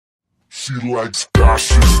She likes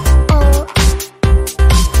dashing.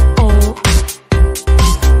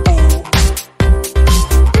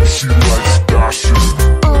 She likes dashing.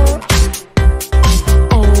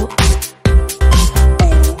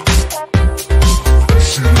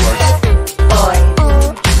 She likes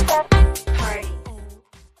Party.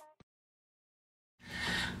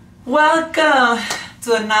 Welcome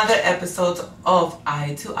to another episode of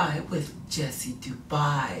Eye2Eye with Jessy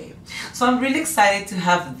Dubai. So I'm really excited to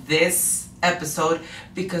have this episode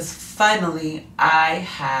because finally I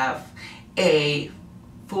have a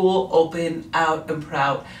full, open, out and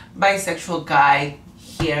proud bisexual guy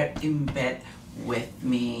here in bed with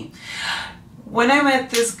me. When I met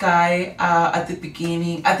this guy at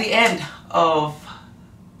the end of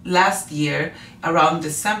last year, around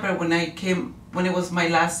December, when it was my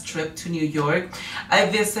last trip to New York, I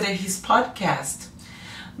visited his podcast,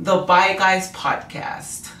 the Bi Guys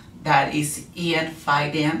podcast. That is Ian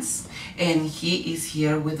Fidance, and he is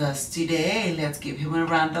here with us today. Let's give him a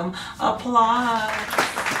round of applause.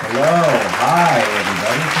 Hello, hi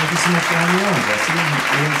everybody. Thank you so much for having me on, Jessy.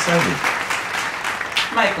 I'm really excited.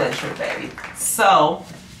 My pleasure, baby. So,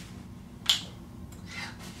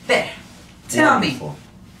 there. Tell me. Wonderful.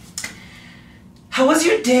 How was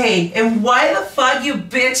your day? And why the fuck you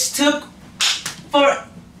bitch took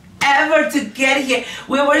forever to get here?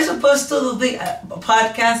 We were supposed to do the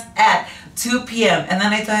podcast at 2 p.m. And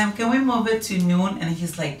then I told him, can we move it to noon? And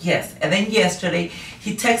he's like, yes. And then yesterday,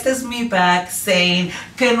 he texted me back saying,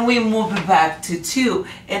 can we move it back to 2?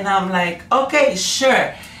 And I'm like, okay,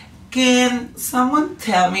 sure. Can someone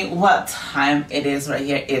tell me what time it is right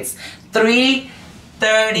here? It's 3:37.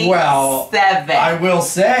 Well, I will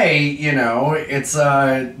say, it's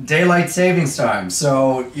daylight savings time.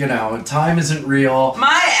 So, time isn't real. My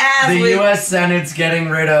ass. The U.S. Senate's getting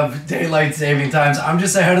rid of daylight saving times. I'm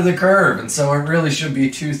just ahead of the curve, and so it really should be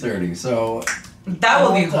 2:30. So that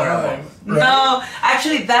would be horrible. Right? No,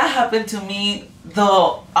 actually, that happened to me.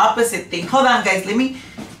 The opposite thing. Hold on, guys. Let me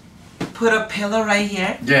put a pillow right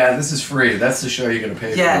here. Yeah, this is free. That's the show you're gonna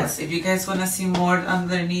pay Yes, for. if you guys want to see more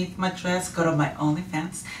underneath my dress, go to my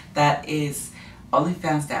OnlyFans. That is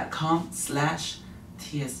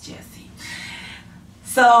onlyfans.com/tsjessy.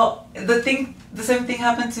 So the same thing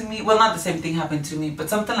happened to me. Well, not the same thing happened to me, but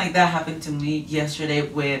something like that happened to me yesterday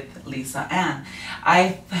with Lisa Ann.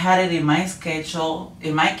 I had it in my schedule,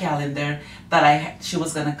 in my calendar, that she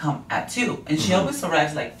was gonna come at 2, and she always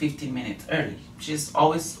arrives like 15 minutes early. She's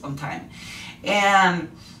always on time, and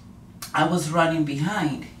I was running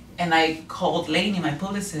behind, and I called Lainey, my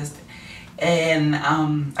publicist, and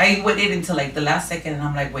I waited until like the last second, and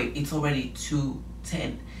I'm like, wait, it's already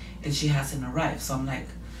 2:10, and she hasn't arrived. So I'm like,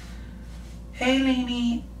 hey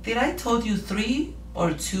Lainey, did I told you 3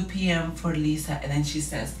 or 2 p.m. for Lisa? And then she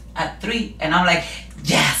says at 3, and I'm like,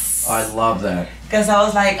 yes. I love that. Because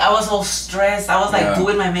I was all stressed. I was like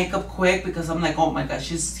doing my makeup quick because I'm like, oh my God,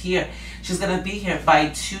 she's here. She's gonna be here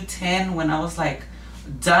by 2:10. When I was like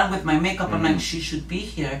done with my makeup, I'm like, she should be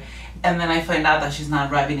here. And then I find out that she's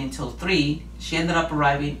not arriving until 3. She ended up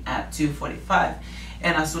arriving at 2:45.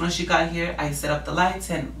 And as soon as she got here, I set up the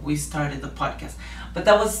lights and we started the podcast. But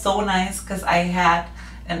that was so nice because I had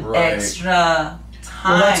an extra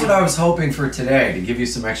time. Well, that's what I was hoping for today, to give you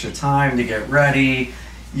some extra time to get ready.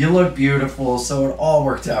 You look beautiful, so it all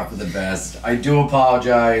worked out for the best. I do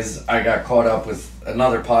apologize. I got caught up with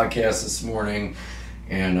another podcast this morning,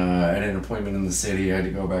 and I had an appointment in the city. I had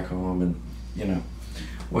to go back home, and,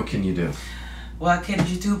 what can you do? What can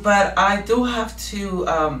you do? But I do have to,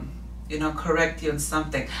 correct you on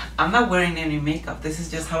something. I'm not wearing any makeup. This is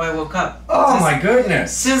just how I woke up. Oh, my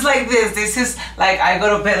goodness. Just like this. This is like I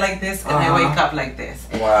go to bed like this and I wake up like this.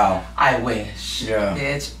 Wow. I wish. Yeah.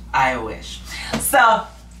 Bitch, I wish. So,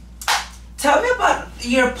 tell me about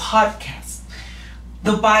your podcast,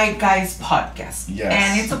 the Bi Guys podcast. Yes.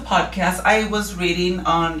 And it's a podcast. I was reading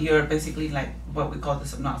on your basically like what we call the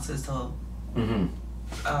synopsis,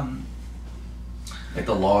 like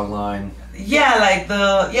the log line. Yeah, like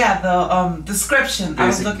the description. I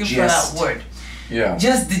was looking for that word. Yeah.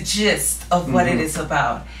 Just the gist of what it is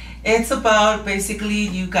about. It's about basically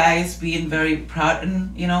you guys being very proud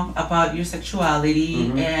and about your sexuality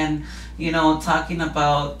and talking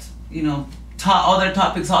about other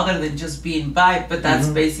topics other than just being bi, but that's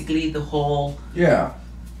basically the whole. Yeah.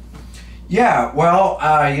 Well,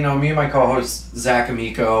 me and my co-host Zach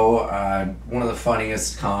Amico, one of the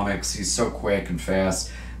funniest comics. He's so quick and fast.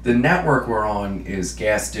 The network we're on is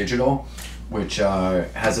Gas Digital, which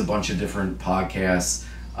has a bunch of different podcasts.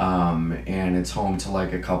 And it's home to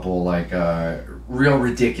like a couple like real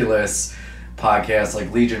ridiculous podcasts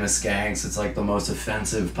like Legion of Skanks. It's like the most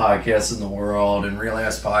offensive podcast in the world, and Real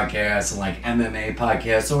Ass Podcasts, and like MMA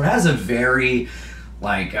podcasts. So it has a very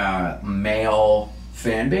like male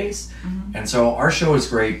fan base. And so our show is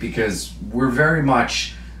great because we're very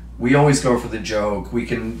much, we always go for the joke. We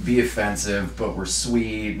can be offensive, but we're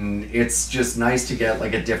sweet, and it's just nice to get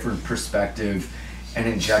like a different perspective and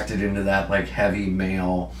inject it into that like heavy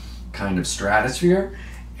male kind of stratosphere.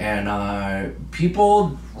 And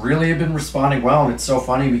people really have been responding well, and it's so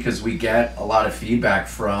funny because we get a lot of feedback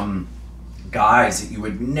from guys that you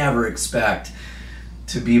would never expect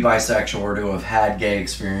to be bisexual or to have had gay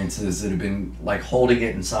experiences that have been like holding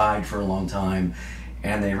it inside for a long time,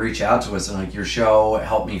 and they reach out to us and like, your show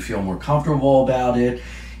helped me feel more comfortable about it.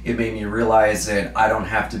 It made me realize that I don't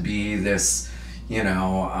have to be this, you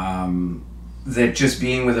know, that just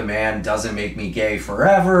being with a man doesn't make me gay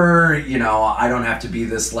forever. You know, I don't have to be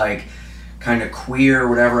this like kind of queer,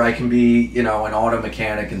 whatever. I can be, you know, an auto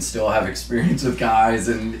mechanic and still have experience with guys,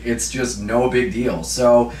 and it's just no big deal.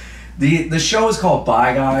 So the show is called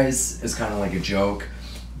Bye Guys. It's kind of like a joke,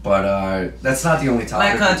 but that's not the only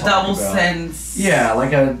topic. Like a double sense. Yeah,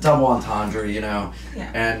 like a double entendre, you know.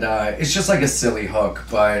 Yeah. And it's just like a silly hook,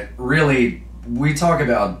 but really, we talk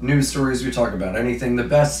about news stories, we talk about anything. The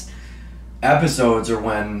best episodes are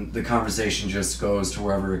when the conversation just goes to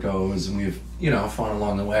wherever it goes, and we have, you know, fun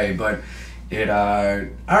along the way. But it, I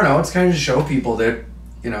don't know, it's kind of to show people that,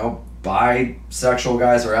 you know, bisexual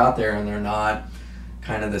guys are out there, and they're not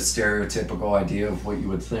kind of the stereotypical idea of what you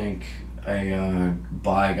would think a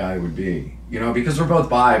bi guy would be. You know, because we're both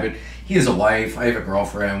bi, but he has a wife, I have a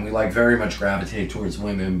girlfriend, we like very much gravitate towards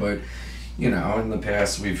women, but, you know, in the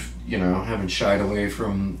past we've, you know, haven't shied away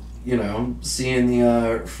from, you know, seeing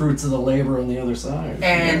the fruits of the labor on the other side.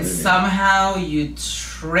 And somehow you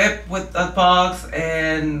trip with the box,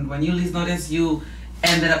 and when you least notice, you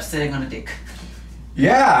ended up sitting on a dick.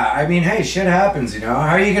 Yeah, I mean, hey, shit happens, you know.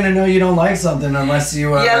 How are you gonna know you don't like something unless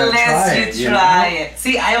you try it? Try it.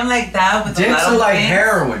 See, I am like that with dicks a lot of are like things.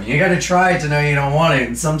 heroin. You gotta try it to know you don't want it,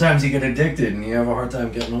 and sometimes you get addicted and you have a hard time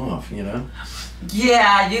getting off, you know.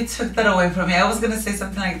 Yeah, you took that away from me. I was gonna say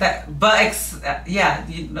something like that, but yeah,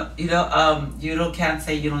 you don't can't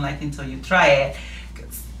say you don't like it until you try it.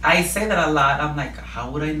 I say that a lot. I'm like, how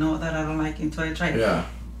would I know that I don't like it until I try it? Yeah.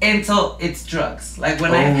 Until it's drugs. Like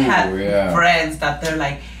when I've had friends that they're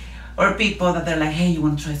like, or people that they're like, hey, you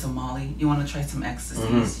want to try some Molly? You want to try some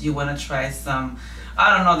ecstasies? You want to try some,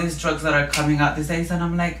 I don't know, these drugs that are coming out these days? And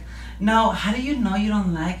I'm like, no, how do you know you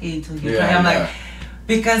don't like it until you try it? I'm like,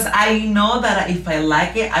 because I know that if I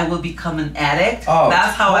like it, I will become an addict. Oh,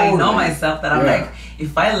 that's how I know myself, that I'm like,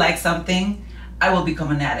 if I like something, I will become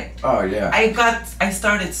an addict. Oh, yeah. I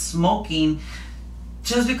started smoking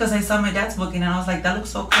just because I saw my dad smoking, and I was like, that looks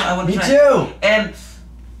so cool. I want to try. Me too. And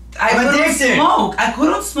I couldn't smoke. I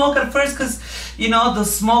couldn't smoke at first because, you know, the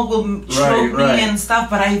smoke will choke me and stuff,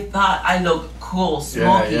 but I thought I looked cool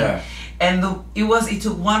smoking. Yeah. And it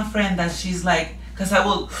took one friend that she's like, because I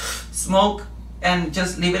will smoke and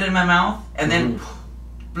just leave it in my mouth and then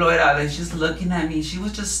blow it out. And she's looking at me. She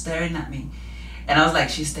was just staring at me. And I was like,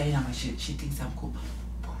 she's staring at me. She thinks I'm cool.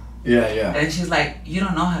 Yeah. And she's like, you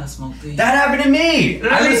don't know how to smoke, do you? That happened to me. Really?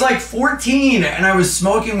 I was like 14 and I was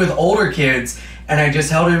smoking with older kids, and I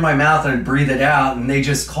just held it in my mouth and I'd breathe it out, and they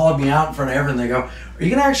just called me out in front of everyone. They go, are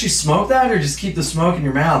you gonna actually smoke that or just keep the smoke in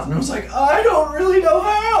your mouth? And I was like, I don't really know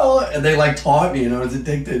how. And they like taught me, and I was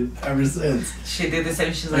addicted ever since. She did the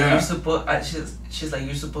same. She's like, you're supposed. She's like,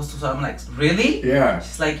 you're supposed to. So I'm like, really? Yeah.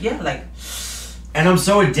 She's like, yeah, like. And I'm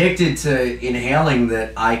so addicted to inhaling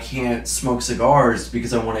that I can't smoke cigars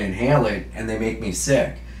because I want to inhale it, and they make me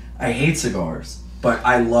sick. I hate cigars, but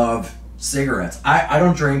I love cigarettes. I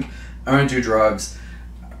don't drink. I don't do drugs.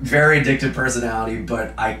 Very addicted personality,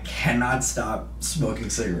 but I cannot stop smoking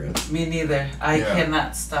cigarettes. Me neither. I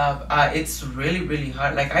cannot stop. It's really, really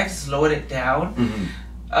hard. Like, I've slowed it down.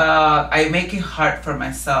 I make it hard for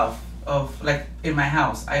myself. Of like in my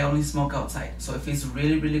house, I only smoke outside. So if it's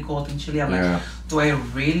really, really cold and chilly, I'm like, do I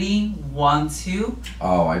really want to?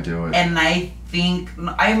 Oh, I do it. And I think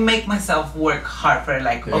I make myself work hard for it.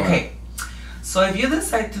 Like, okay, so if you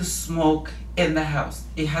decide to smoke in the house,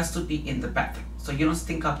 it has to be in the bathroom, so you don't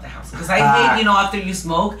stink up the house. Because I hate, you know, after you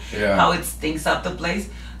smoke, how it stinks up the place.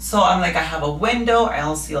 So I'm like, I have a window,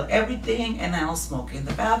 I'll seal everything, and I'll smoke in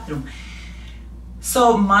the bathroom.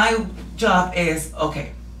 So my job is,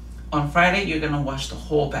 okay, on Friday, you're gonna wash the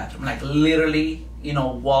whole bathroom, like literally, you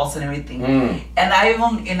know, walls and everything. And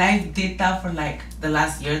I did that for like the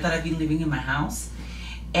last year that I've been living in my house,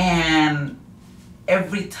 and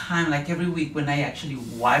every time, like every week when I actually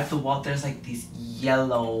wipe the wall, there's like this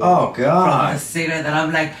yellow Oh from God. the cigarette that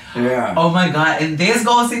I'm like, Yeah. oh my God. And this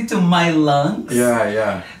goes into my lungs.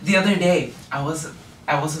 Yeah. The other day,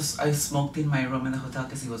 I smoked in my room in the hotel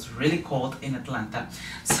because it was really cold in Atlanta.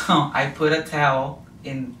 So I put a towel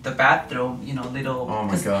in the bathroom, you know, little. Oh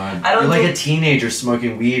my God. I don't You're like do- a teenager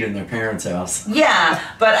smoking weed in their parents' house. Yeah,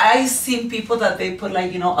 but I seen people that they put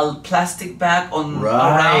like, you know, a plastic bag on Right.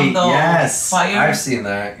 around the Yes. fire I've seen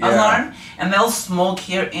that. Yeah. alarm, and they'll smoke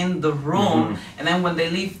here in the room, and then when they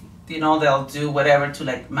leave, you know, they'll do whatever to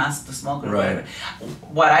like mask the smoke or Right. whatever.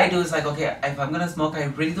 What I do is like, okay, if I'm gonna smoke, I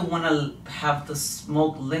really don't want to have the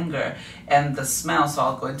smoke linger and the smell, so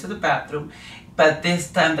I'll go into the bathroom. But this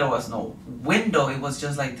time there was no window, it was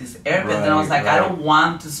just like this air vent, and I was like, I don't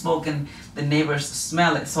want to smoke and the neighbors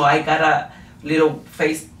smell it. So I got a little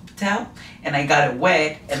face towel and I got it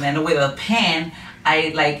wet, and then with a pen, I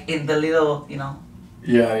like in the little, you know,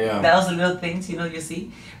 Yeah. those little things, you know, you see.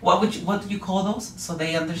 What do you call those? So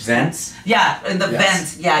they understand. Vents? Yeah, in the Yes. vent.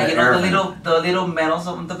 Yeah, The you know, air the little metals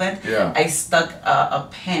on the vent. Yeah. I stuck a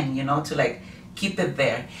pen, you know, to like keep it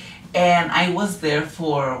there, and I was there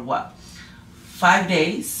for what, 5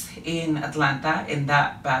 days in Atlanta in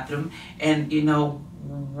that bathroom, and you know,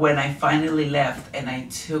 when I finally left and I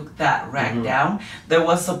took that rag down, there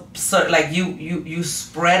was like you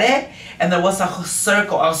spread it, and there was a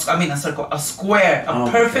circle. A square, Oh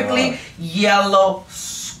my perfectly God. yellow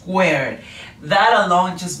square. That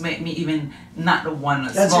alone just made me even not want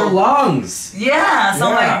to That's smoke. your lungs. Yeah, so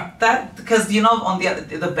Yeah. like that, because you know, on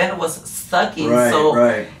the vent was sucking, so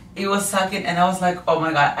Right. it was sucking, and I was like, oh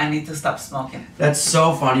my God, I need to stop smoking. That's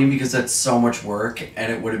so funny because that's so much work,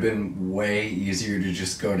 and it would have been way easier to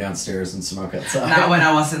just go downstairs and smoke outside. Not when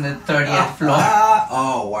I was in the 30th floor.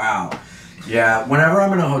 Oh wow. Yeah, whenever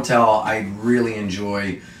I'm in a hotel, I really enjoy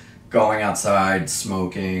going outside,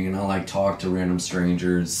 smoking, and I like talk to random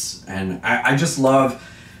strangers, and I just love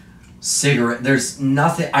cigarette. There's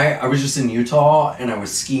nothing. I was just in Utah and I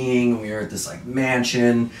was skiing. We were at this like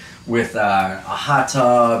mansion with a hot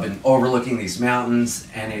tub and overlooking these mountains,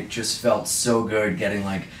 and it just felt so good getting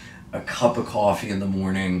like a cup of coffee in the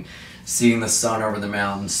morning, seeing the sun over the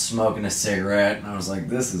mountains, smoking a cigarette, and I was like,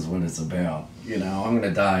 this is what it's about. You know, I'm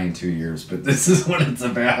gonna die in 2 years, but this is what it's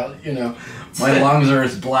about. You know, my lungs are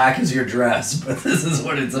as black as your dress, but this is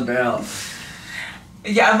what it's about.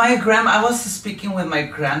 Yeah, I was speaking with my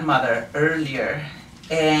grandmother earlier,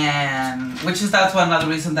 and that's another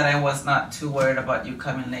reason that I was not too worried about you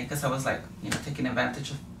coming late, because I was like, you know, taking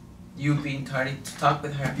advantage of you being tardy to talk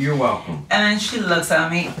with her. You're welcome. And then she looks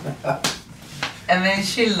at me,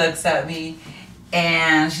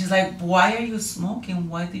 and she's like, why are you smoking?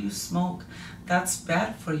 Why do you smoke? That's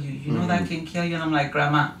bad for you. You know that can kill you. And I'm like,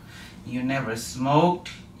 Grandma, you never smoked,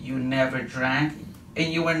 you never drank, and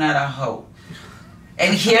you were not a hoe.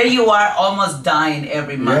 And here you are almost dying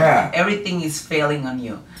every month. Yeah. Everything is failing on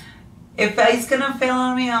you. If it's gonna fail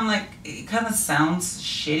on me, I'm like, it kind of sounds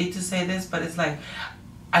shitty to say this, but it's like,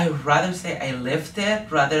 I'd rather say I lived it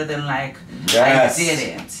rather than like, Yes. I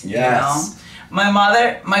didn't. Yes. You know?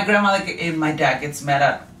 My grandmother, and my dad gets mad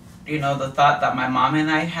at, you know, the thought that my mom and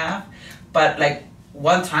I have. But like,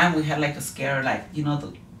 one time we had like a scare, like, you know,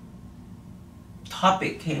 the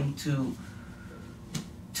topic came to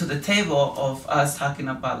the table of us talking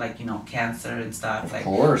about, like, you know, cancer and stuff. Of like,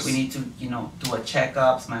 course. we need to, you know, do a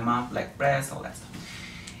checkups. My mom, like, breast, all that stuff.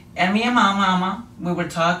 And me and my mama, we were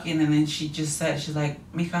talking, and then she just said, she's like,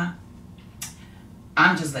 Mija,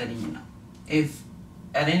 I'm just letting you know. If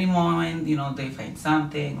at any moment, you know, they find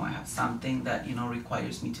something, or I have something that, you know,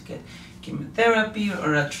 requires me to get chemotherapy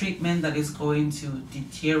or a treatment that is going to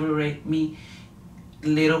deteriorate me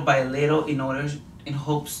little by little in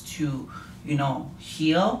hopes to, you know,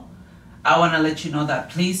 heal, I want to let you know that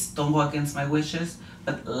please don't go against my wishes,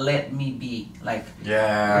 but let me be. Like,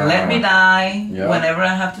 let me die whenever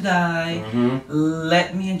I have to die.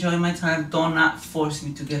 Let me enjoy my time. Do not force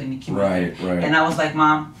me to get any chemotherapy. Right. And I was like,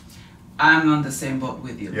 Mom, I'm on the same boat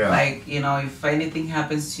with you. Yeah. Like, you know, if anything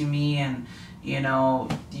happens to me and, you know,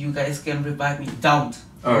 you guys can revive me, don't.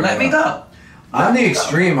 Let me go. I'm the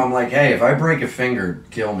extreme. I'm like, hey, if I break a finger,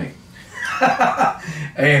 kill me.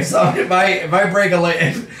 Hey, if I break a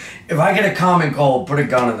leg, if I get a common cold, put a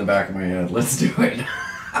gun in the back of my head. Let's do it.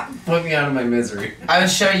 Put me out of my misery. I'm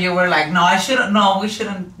sure you were like, no, we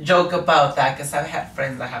shouldn't joke about that, because I've had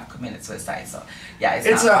friends that have committed suicide. So yeah,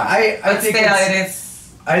 it's not fun. But still,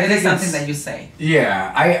 it is something that you say.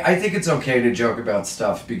 Yeah, I think it's okay to joke about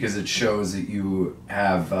stuff because it shows that you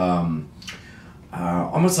have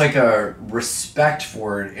almost like a respect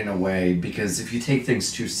for it in a way, because if you take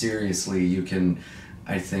things too seriously, you can,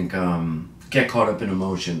 I think, get caught up in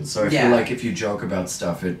emotions. So I Yeah. feel like if you joke about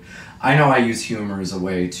stuff, I know I use humor as a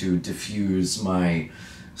way to diffuse my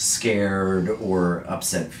scared or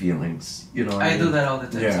upset feelings. You know what I mean? do that all the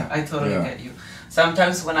time. Yeah. So I totally Yeah. get you.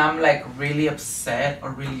 Sometimes when I'm like really upset or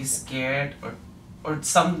really scared or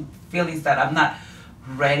some feelings that I'm not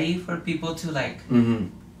ready for people to like Mm-hmm.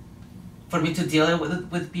 for me to deal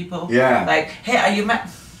with people. Yeah. Like, hey, are you mad?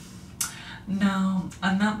 No,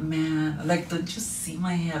 I'm not mad. Like, don't you see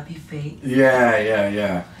my happy face? Yeah, yeah,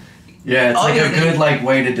 yeah. Yeah, it's Oh, like you're a good like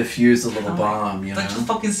way to diffuse a little I'm bomb, like, you don't you know?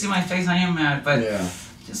 fucking see my face? I am mad, but Yeah.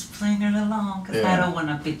 just playing it along because Yeah. I don't want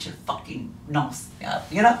to beat your fucking nose. Yeah,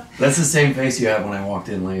 you know? That's the same face you had when I walked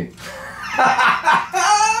in late.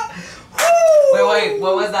 Wait,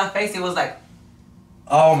 what was that face? It was like,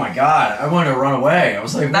 Oh my god, I wanted to run away. I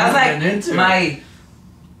was like, what that's am I like getting into? my,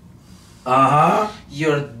 Uh-huh.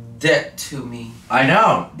 you're dead to me. I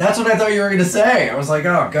know. That's what I thought you were gonna say. I was like,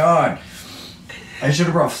 oh god. I should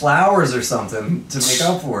have brought flowers or something to make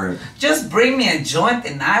up for it. Just bring me a joint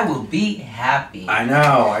and I will be happy. I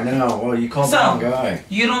know. Well, you called the wrong guy.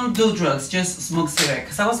 You don't do drugs, just smoke cigarette.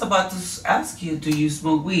 Because I was about to ask you, do you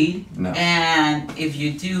smoke weed? No. And if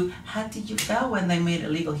you do, how did you feel when they made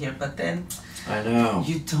it legal here? But then I know.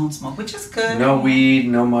 you don't smoke, which is good. No weed,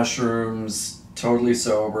 no mushrooms, totally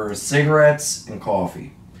sober, cigarettes and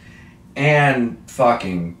coffee. And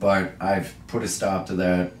fucking, but I've put a stop to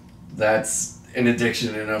that. That's an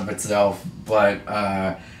addiction in and of itself. But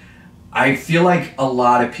I feel like a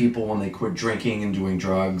lot of people, when they quit drinking and doing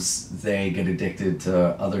drugs, they get addicted to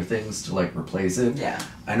other things to like replace it. Yeah.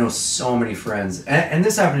 I know so many friends, and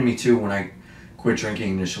this happened to me too when I quit drinking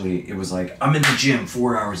initially. It was like, I'm in the gym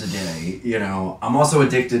 4 hours a day, you know. I'm also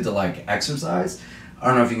addicted to like exercise. I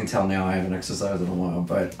don't know if you can tell now, I haven't exercised in a while,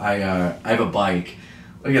 but I have a bike.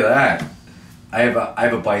 Look at that. I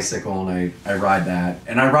have a bicycle and I ride that.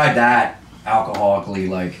 And I ride that alcoholically,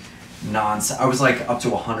 like I was like up to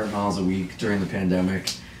 100 miles a week during the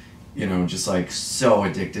pandemic, you know, just like so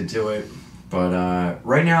addicted to it. But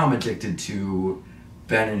right now I'm addicted to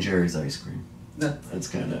Ben and Jerry's ice cream. That's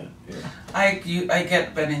kind of, yeah. I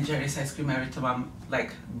get Ben and Jerry's ice cream every time I'm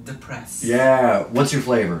like depressed. Yeah. What's your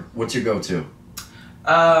flavor? What's your go-to?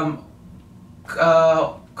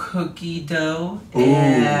 Cookie dough Ooh.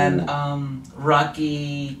 and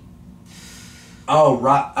Rocky.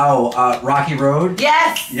 Rocky Road?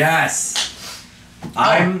 Yes! Yes.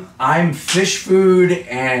 I'm fish food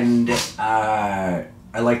and I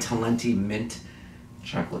like Talenti mint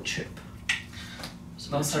chocolate chip.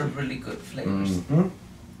 Those are really good flavors. Mm-hmm.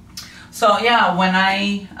 So yeah, when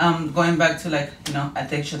I going back to like, you know,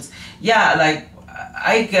 addictions, yeah, like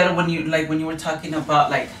I get when you were talking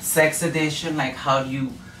about like sex addiction, like how do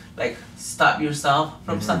you like stop yourself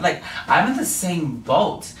from something. Like I'm in the same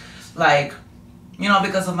boat, like, you know,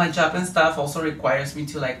 because of my job and stuff also requires me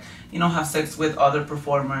to like, you know, have sex with other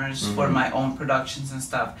performers for my own productions and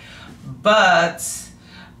stuff. But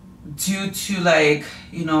due to like,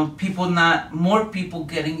 you know, more people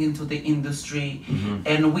getting into the industry,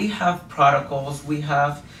 and we have protocols, we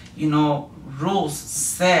have, you know, rules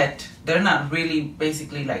set. They're not really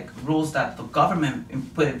basically like rules that the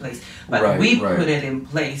government put in place, but we put it in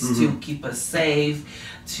place to keep us safe,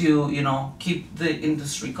 to, you know, keep the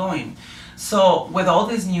industry going. So with all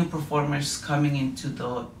these new performers coming into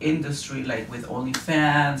the industry, like with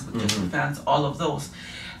OnlyFans, with OnlyFans, all of those,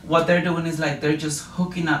 what they're doing is like they're just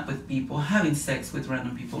hooking up with people, having sex with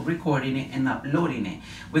random people, recording it and uploading it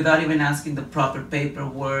without even asking the proper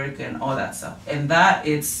paperwork and all that stuff. And that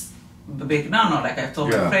it's the big no. Like I've told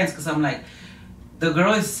my friends, because I'm like, the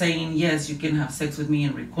girl is saying, yes, you can have sex with me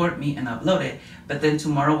and record me and upload it. But then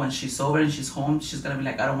tomorrow when she's sober and she's home, she's going to be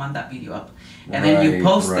like, I don't want that video up. And then you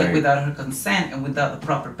post it without her consent and without the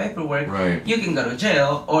proper paperwork. You can go to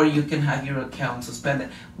jail or you can have your account suspended.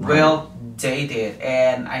 Well, they did.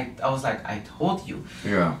 And I was like, I told you.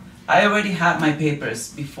 Yeah. I already had my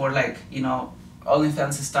papers before, like, you know,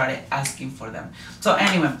 OnlyFans started asking for them. So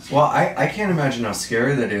anyway. Well, I can't imagine how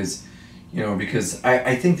scary that is. You know, because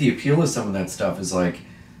I think the appeal of some of that stuff is like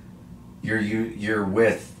you're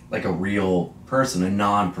with like a real person, a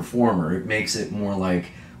non-performer. It makes it more like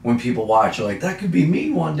when people watch, you're like, that could be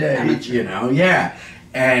me one day. Amateur. You know, yeah.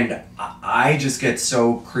 And I just get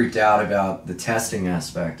so creeped out about the testing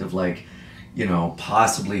aspect of like, you know,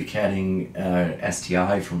 possibly getting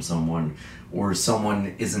STI from someone, or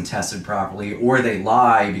someone isn't tested properly, or they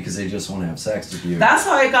lie because they just want to have sex with you. That's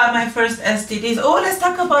how I got my first STDs. Oh, let's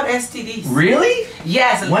talk about STDs. Really?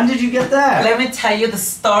 Yes. When did you get that? Let me tell you the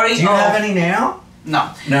story. Do you have any now?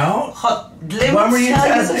 No. No? When were you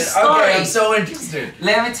tested? Okay, I'm so interested.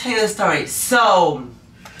 Let me tell you the story. So,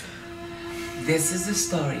 this is the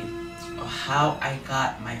story of how I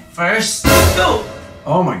got my first 2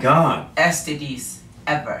 Oh my God. STDs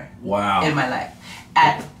ever Wow. in my life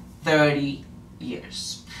at 30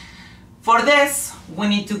 years. For this, we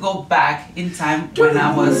need to go back in time when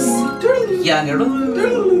I was younger.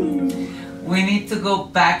 We need to go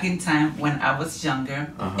back in time when I was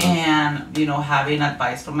younger and, you know, having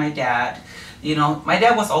advice from my dad. You know, my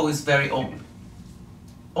dad was always very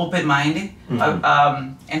open-minded.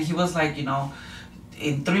 And he was like, you know,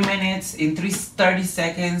 in 3 minutes, in 30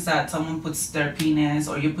 seconds that someone puts their penis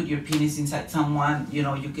or you put your penis inside someone, you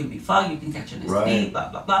know, you can be fucked, you can catch an STD, blah,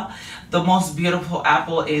 blah, blah. The most beautiful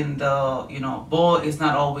apple in the, you know, bowl is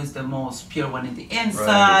not always the most pure one in the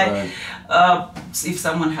inside. If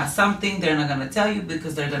someone has something, they're not going to tell you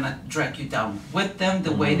because they're going to drag you down with them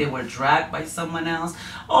the way they were dragged by someone else.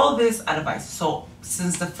 All this advice. So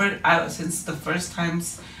since the first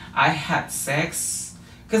times I had sex,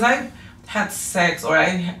 because I had sex or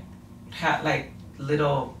I had like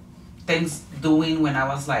little things doing when I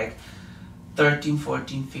was like 13,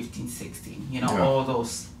 14, 15, 16, you know, all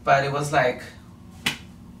those. But it was like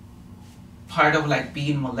part of like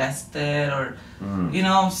being molested or, you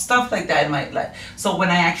know, stuff like that in my life. So when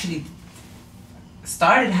I actually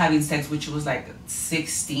started having sex, which was like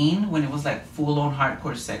 16, when it was like full-on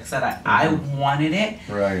hardcore sex that I wanted it,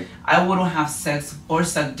 I wouldn't have sex or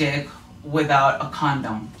suck dick without a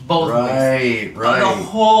condom, both ways. The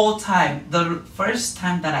whole time. The first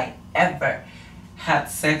time that I ever had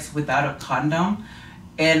sex without a condom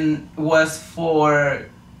and was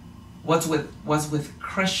with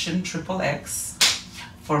Christian XXX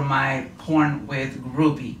for my porn with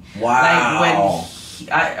Ruby. Like when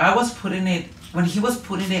I was putting it, when he was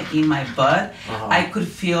putting it in my butt, I could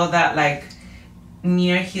feel that like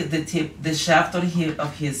near the tip, the shaft of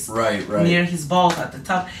his near his balls at the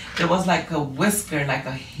top, there was like a whisker, like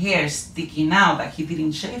a hair sticking out that he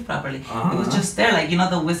didn't shave properly. It was just there, like, you know,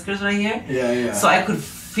 the whiskers right here. So I could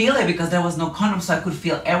feel it because there was no condom, so I could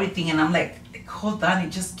feel everything, and I'm like, hold on,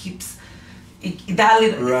 it just keeps it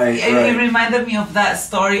reminded me of that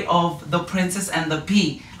story of the princess and the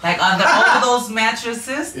pea, like under all those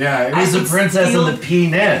mattresses. It was the princess and the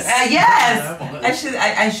penis. Yes.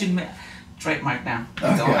 I should trademark now.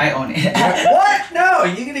 So I own it. What? No,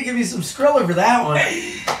 you're gonna give me some Skrilla for that one.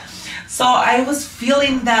 So I was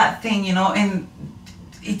feeling that thing, you know, and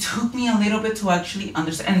it took me a little bit to actually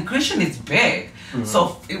understand. And Christian is big,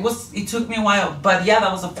 so it took me a while. But yeah,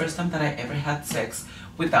 that was the first time that I ever had sex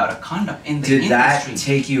without a condom in the industry. Did that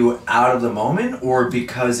take you out of the moment, or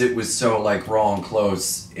because it was so like raw and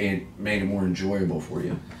close, it made it more enjoyable for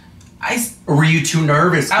you? Or were you too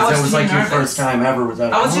nervous because that was like your first time ever without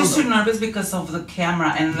a condom? I was just too nervous because of the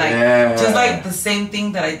camera and like just like the same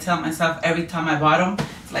thing that I tell myself every time I bottom.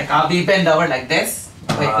 It's like I'll be bent over like this,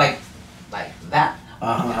 like that,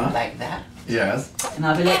 like that. Yes. And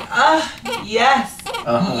I'll be like, yes,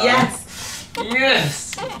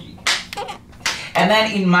 yes. And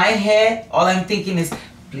then in my head, all I'm thinking is,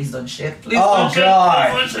 please don't shit. Please don't shit.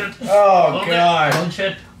 Oh God. Don't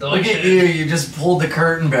shit. Look at you, you just pulled the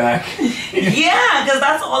curtain back. Yeah, because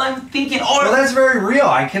that's all I'm thinking. Well, that's very real.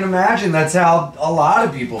 I can imagine that's how a lot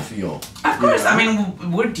of people feel. Of course, I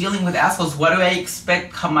mean, we're dealing with assholes. What do I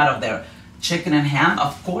expect come out of there? Chicken and ham?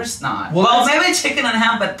 Of course not. Well, maybe chicken and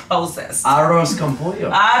ham, but processed. Arroz con pollo.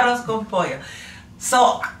 Arroz con pollo.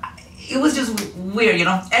 So, it was just weird, you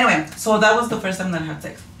know? Anyway, so that was the first time that I had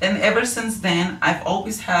sex. And ever since then, I've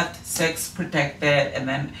always had sex protected, and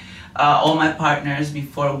then all my partners,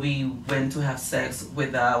 before we went to have sex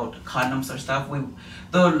without condoms or stuff,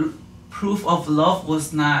 the proof of love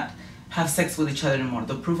was not have sex with each other anymore.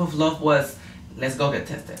 The proof of love was, let's go get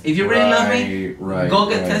tested. If you really love me, go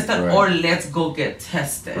get tested, or let's go get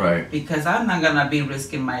tested. Because I'm not gonna be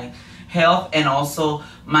risking my health and also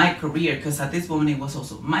my career, because at this moment it was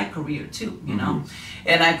also my career too, you know,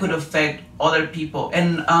 and I could affect other people.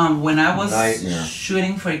 And when I was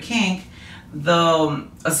shooting for King,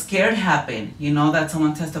 a scare happened, you know, that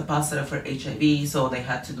someone tested positive for HIV, so they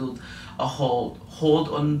had to do a hold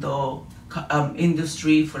on the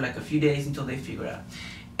industry for like a few days until they figure out.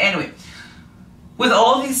 Anyway, with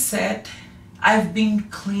all this said, I've been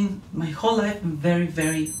clean my whole life and very,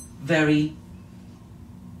 very, very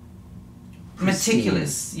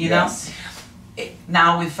meticulous, you know.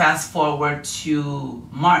 Now we fast forward to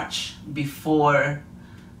March before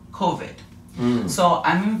COVID. So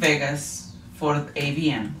I'm in Vegas for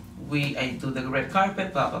AVN. I do the red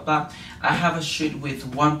carpet, blah, blah, blah. I have a shoot with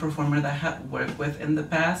one performer that I have worked with in the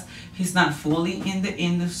past. He's not fully in the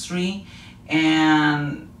industry,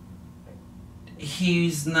 and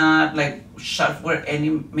he's not like shot for any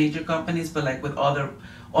major companies, but like with other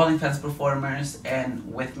OnlyFans performers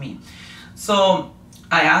and with me. So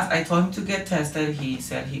I told him to get tested. He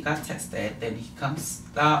said he got tested. Then he comes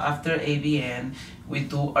after ABN. We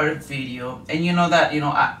do our video, and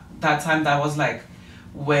at that time that was like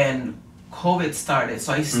when COVID started.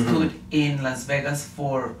 So I stood in Las Vegas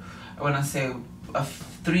for, I want to say,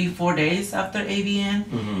 3-4 days after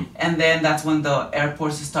ABN, and then that's when the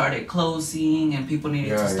airports started closing and people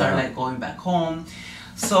needed to start like going back home.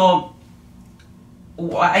 So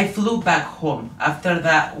I flew back home after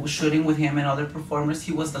that shooting with him and other performers.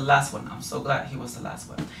 He was the last one. I'm so glad he was the last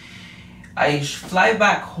one. I fly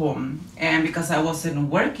back home, and because I wasn't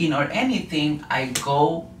working or anything, I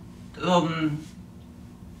go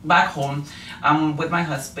back home. I'm with my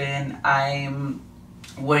husband. I'm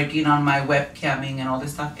working on my webcamming and all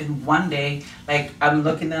this stuff. And one day, like, I'm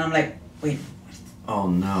looking and I'm like, wait. Oh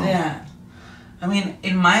no. Yeah. I mean,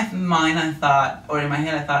 in my mind, I thought, or in my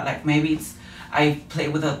head, I thought, like, maybe it's, I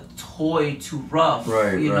played with a toy too rough,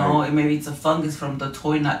 you know, and maybe it's a fungus from the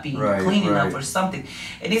toy not being clean enough or something.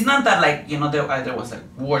 And it's not that, like, you know, there was like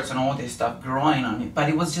warts and all this stuff growing on me, but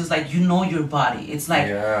it was just like, your body. It's like,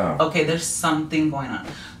 okay, there's something going on.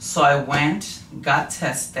 So I went, got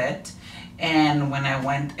tested. And when I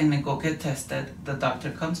went and I go get tested, the doctor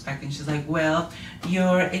comes back and she's like, well,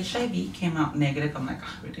 your HIV came out negative. I'm like,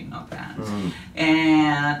 I already know that.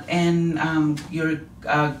 And your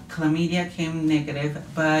chlamydia came negative,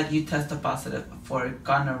 but you tested positive for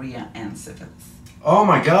gonorrhea and syphilis. Oh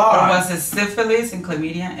my God. Or was it syphilis and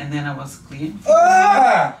chlamydia, and then I was clean?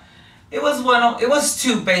 It was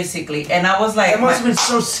two basically. And I was like, it must have been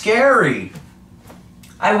so scary.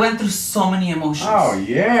 I went through so many emotions. Oh,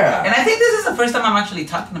 yeah. And I think this is the first time I'm actually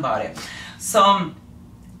talking about it. So,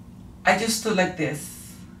 I just stood like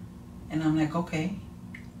this. And I'm like, okay.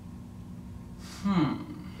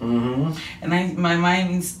 And my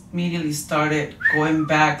mind immediately started going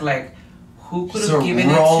back, like, who could have given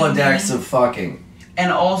it to me? Rolodex of fucking.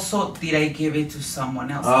 And also, did I give it to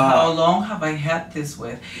someone else? How long have I had this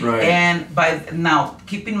with? Right. And by now,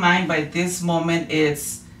 keep in mind, by this moment,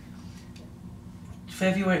 it's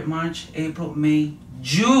February, March, April, May,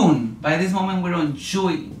 June. By this moment, we're on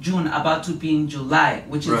June, about to be in July,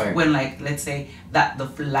 which is when, like, let's say that the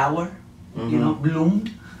flower, you know,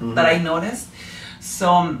 bloomed, that I noticed.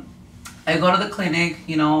 So I go to the clinic,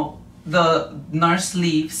 you know, the nurse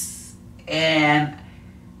leaves, and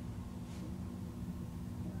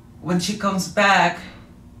when she comes back,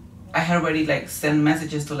 I had already like sent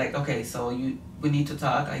messages to like, okay, so we need to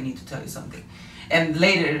talk, I need to tell you something. And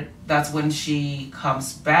later, that's when she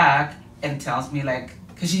comes back and tells me like,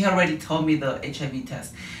 because she had already told me the HIV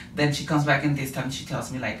test. Then she comes back and this time she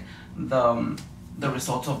tells me like the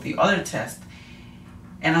results of the other test.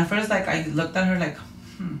 And at first, like, I looked at her like,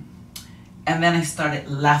 and then I started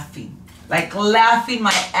laughing. Like laughing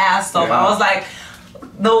my ass off. I was like,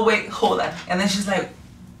 no, wait, hold on. And then she's like,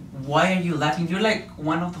 why are you laughing? You're like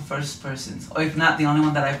one of the first persons, or if not the only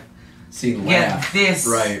one that I've seen get this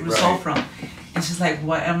result from. And she's like,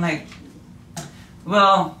 what? I'm like,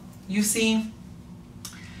 well, you see,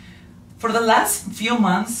 for the last few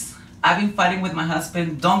months, I've been fighting with my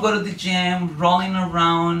husband. Don't go to the gym, rolling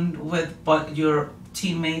around with your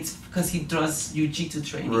teammates because he does jiu-jitsu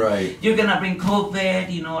training. Right. You're gonna bring COVID,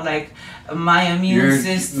 you know, like my immune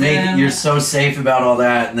system. You're so safe about all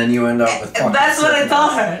that, and then you end up with. That's what I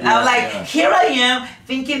told her. Yeah, I'm like, here I am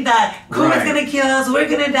thinking that COVID's gonna kill us, we're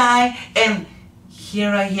gonna die, and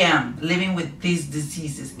here I am living with these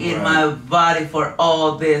diseases in my body for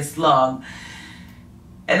all this long.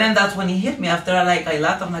 And then that's when he hit me. After I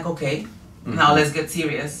laughed, I'm like, okay, now let's get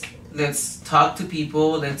serious. Let's talk to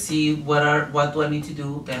people. Let's see what do I need to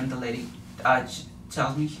do. Then the lady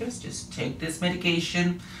tells me, here's just take this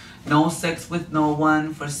medication. No sex with no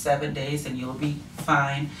one for 7 days and you'll be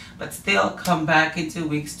fine. But still come back in 2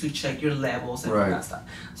 weeks to check your levels and all that stuff.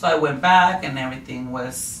 So I went back and everything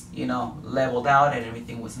was, you know, leveled out and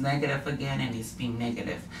everything was negative again, and it's been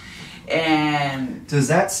negative. And does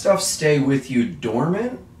that stuff stay with you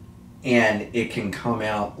dormant and it can come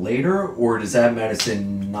out later, or does that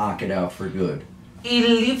medicine knock it out for good? It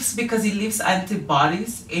leaves because it leaves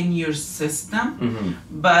antibodies in your system,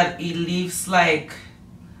 but it leaves like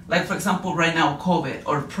for example right now COVID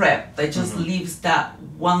or PrEP, that just leaves that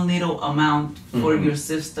one little amount for your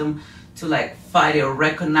system to like fight it or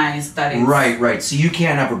recognize that it's... Right. So you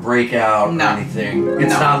can't have a breakout or anything.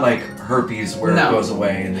 It's not like herpes where it goes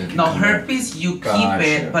away and then... No, herpes, you keep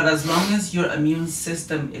it, but as long as your immune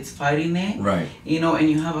system is fighting it, you know, and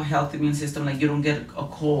you have a healthy immune system, like you don't get a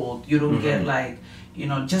cold, you don't get like, you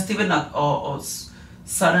know, just even a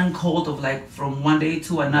sudden cold of like from one day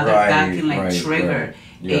to another that can like trigger.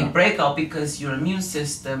 a breakout because your immune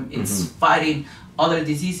system is fighting other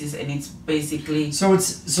diseases, and it's basically so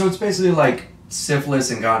it's basically like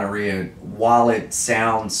syphilis and gonorrhea. While it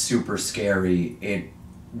sounds super scary, it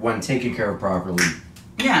when taken care of properly,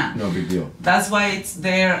 no big deal. That's why it's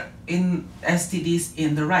there in STDs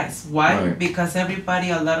in the rise. Why? Right. Because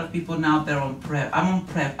everybody, a lot of people now, they're on PrEP. I'm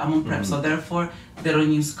on PrEP. So therefore, they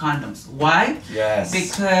don't use condoms. Why? Yes.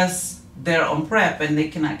 Because they're on PrEP and they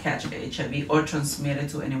cannot catch HIV or transmit it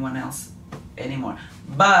to anyone else anymore.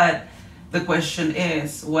 But the question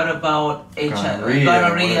is, what about HIV,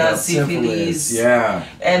 gonorrhea, syphilis? Yeah.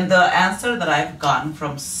 And the answer that I've gotten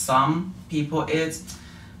from some people is,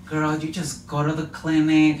 girl, you just go to the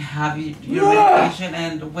clinic, have your medication,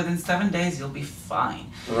 and within 7 days you'll be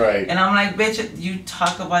fine. Right. And I'm like, bitch, you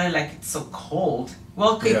talk about it like it's so cold.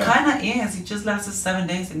 Well, it kind of is. It just lasted 7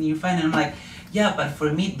 days and you're fine. And I'm like, yeah, but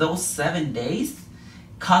for me, those 7 days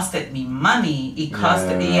costed me money. It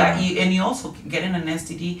costed and you also getting an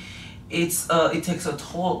STD. It takes a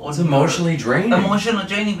toll on it's emotionally draining. Emotional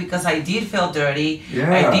draining, because I did feel dirty.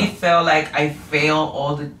 Yeah. I did feel like I failed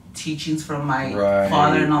all the teachings from my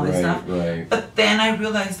father and all this stuff. Right. But then I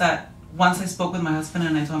realized that once I spoke with my husband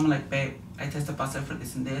and I told him, like, babe, I tested positive for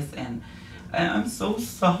this and this, and I'm so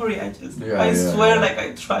sorry. I swear, like,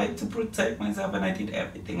 I tried to protect myself and I did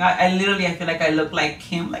everything. I literally, I feel like I look like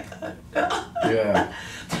him, like, yeah.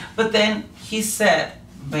 But then he said,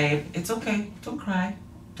 babe, it's okay. Don't cry.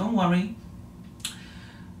 Don't worry.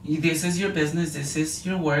 This is your business. This is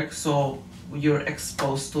your work. So you're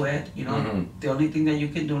exposed to it. You know, the only thing that you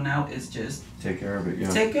can do now is just take care of it. Yeah.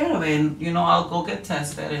 Take care of it, and you know, I'll go get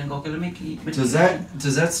tested and go get a medication. Does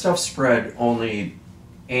that stuff spread only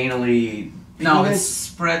anally? No, it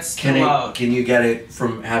spreads throughout. Can you get it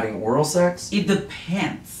from having oral sex? It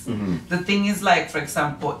depends. The thing is, like, for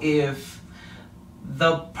example, if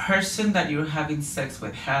the person that you're having sex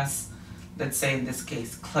with has, let's say in this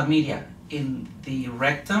case, chlamydia in the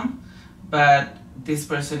rectum, but this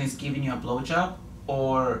person is giving you a blowjob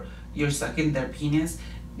or you're sucking their penis,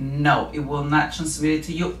 no, it will not transmit it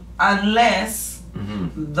to you unless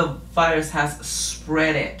the virus has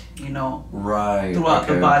spread it, you know, throughout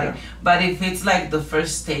the body. Okay. But if it's like the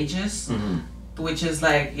first stages, which is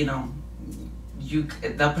like, you know,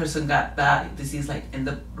 that person got that disease like in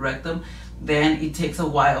the rectum, then it takes a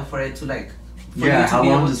while for it to like. How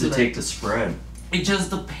long does it take to spread? It just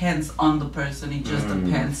depends on the person. It just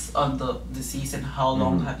depends on the disease and how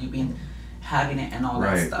long have you been having it and all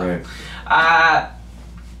that stuff.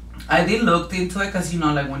 I did look into it because, you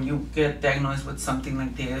know, like when you get diagnosed with something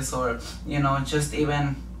like this, or, you know, just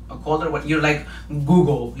even a cold or what, you're like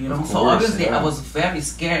Google, you know. Course, so obviously I was very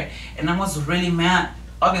scared and I was really mad,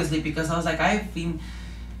 obviously, because I was like,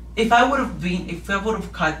 if I would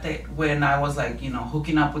have caught that when I was like, you know,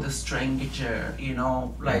 hooking up with a stranger, you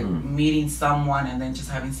know, like meeting someone and then just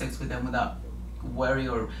having sex with them without worry,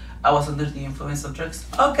 or I was under the influence of drugs,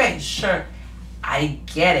 okay, sure, I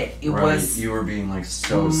get it. It was you were being like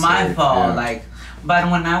so my sick, fault, like. But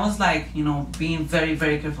when I was like, you know, being very,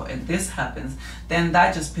 very careful and this happens, then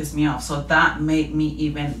that just pissed me off. So that made me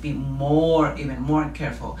even be even more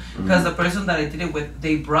careful. Because the person that I did it with,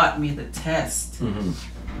 they brought me the test.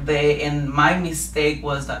 And my mistake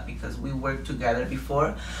was that because we worked together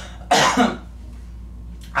before,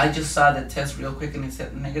 I just saw the test real quick and it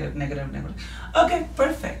said negative. Okay,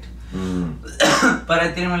 perfect. But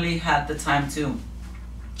I didn't really have the time to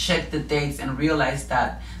check the dates and realize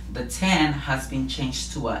that the 10 has been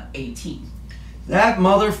changed to a 18. That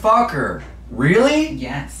motherfucker. Really?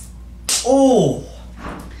 Yes. Oh,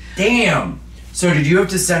 damn. So did you have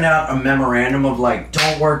to send out a memorandum of like,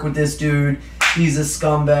 don't work with this dude, he's a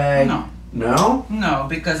scumbag? No? No,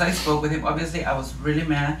 because I spoke with him. Obviously, I was really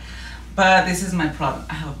mad. But this is my problem.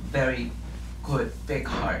 I have a very good, big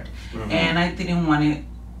heart. And I didn't want it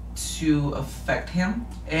to affect him.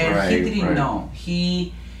 And he didn't know.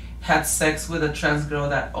 He had sex with a trans girl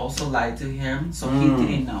that also lied to him. So he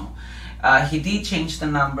didn't know. He did change the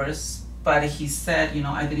numbers. But he said, you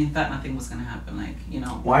know, I didn't thought nothing was going to happen. Like, you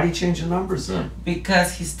know. Why did he change the numbers then?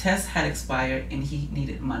 Because his test had expired and he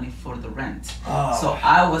needed money for the rent. So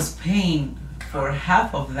I was paying for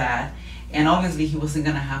half of that. And obviously he wasn't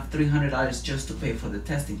going to have $300 just to pay for the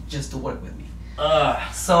testing, just to work with me.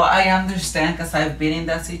 So I understand, because I've been in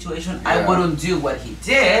that situation. I wouldn't do what he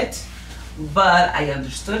did, but I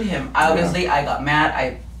understood him. Obviously, I got mad.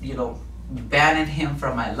 I, you know, banned him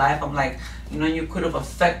from my life. I'm like, you know, you could have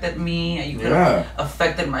affected me, and you could have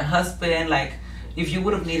affected my husband. Like, if you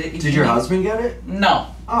would have needed... Did your husband get it? No.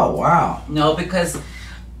 Oh, wow. No, because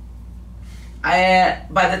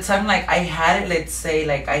by the time, like, I had it, let's say,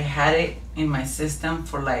 like, I had it in my system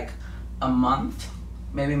for, like, a month.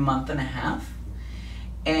 maybe month and a half.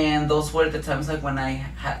 And those were the times like when I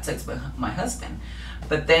had sex with my husband.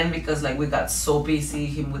 But then because like we got so busy,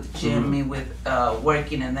 him with gym, me with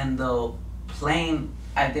working, and then the plane,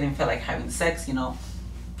 I didn't feel like having sex, you know,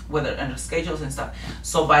 whether under schedules and stuff.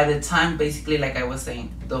 So by the time basically, like I was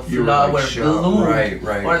saying, the flower like bloomed,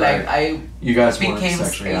 right, or like you guys became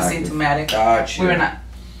asymptomatic. Gotcha. We were not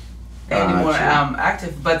anymore Gotcha.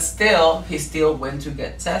 active, but still, he still went to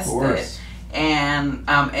get tested. And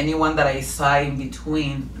anyone that I saw in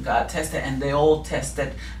between got tested, and they all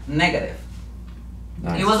tested negative.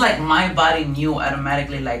 Nice. It was like my body knew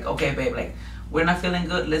automatically, like, okay, babe, like, we're not feeling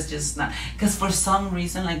good, let's just not. Because for some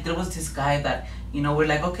reason, like, there was this guy that, you know, we're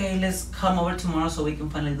like, okay, let's come over tomorrow so we can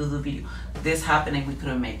finally do the video. This happened and we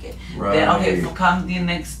couldn't make it. Right. Then, okay, come the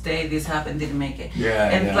next day, this happened, didn't make it.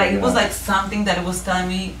 It was like something that it was telling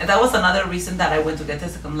me. And that was another reason that I went to get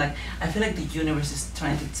tested. I'm like, I feel like the universe is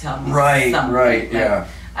trying to tell me something. Right, like,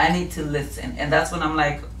 I need to listen. And that's when I'm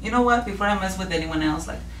like, you know what, before I mess with anyone else,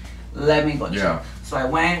 like, let me go check. So I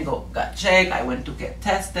went, got checked, I went to get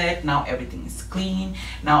tested. Now everything is clean.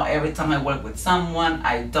 Now every time I work with someone,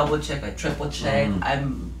 I double check, I triple check.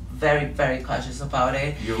 I'm very, very cautious about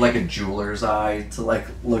it. You have like a jeweler's eye to like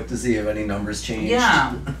look to see if any numbers change.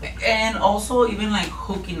 Yeah. And also even like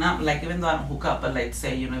hooking up, like even though I don't hook up, but like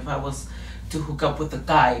say, you know, if I was to hook up with a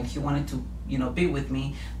guy and he wanted to, you know, be with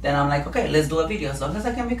me, then I'm like, okay, let's do a video. As long as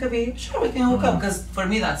I can make a video, sure, we can hook up. Because for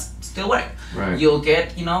me, that's still work. Right. You'll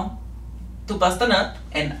get, you know, to bust a nut,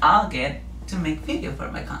 and I'll get to make video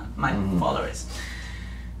for my followers.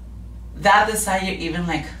 That desire even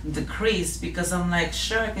like decreased because I'm like,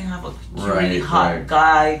 sure, I can have a really hot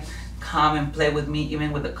guy come and play with me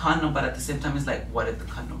even with a condom, but at the same time it's like, what if the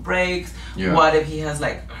condom breaks? What if he has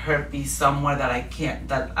like herpes somewhere that I can't,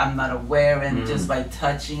 that I'm not aware, and just by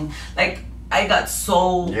touching, like I got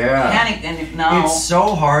so panicked. And now it's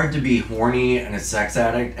so hard to be horny and a sex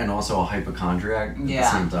addict and also a hypochondriac at the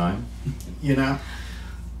same time. You know,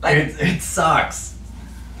 like it sucks.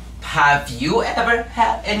 Have you ever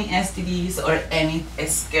had any STDs or any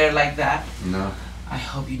scare like that? No. I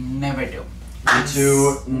hope you never do. Me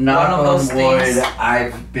too. Knock on wood.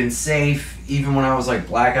 I've been safe. Even when I was like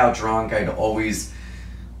blackout drunk, I'd always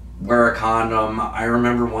wear a condom. I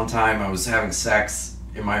remember one time I was having sex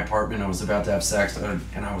in my apartment. I was about to have sex,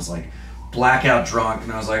 and I was like blackout drunk,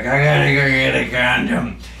 and I was like, I gotta go get a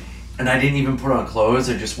condom. And I didn't even put on clothes.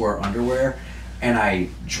 I just wore underwear. And I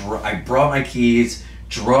brought my keys,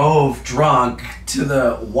 drove drunk to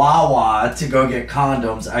the Wawa to go get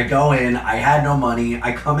condoms. I go in. I had no money.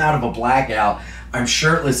 I come out of a blackout. I'm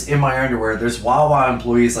shirtless in my underwear. There's Wawa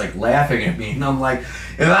employees like laughing at me. And I'm like,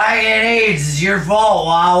 if I get AIDS, it's your fault,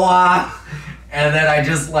 Wawa. And then I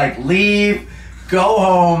just like leave, go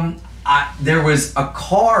home. There was a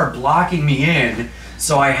car blocking me in.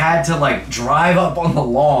 So I had to like drive up on the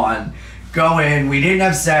lawn, go in. We didn't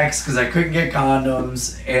have sex because I couldn't get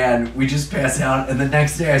condoms, and we just passed out. And the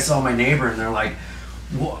next day I saw my neighbor, and they're like,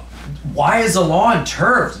 why is the lawn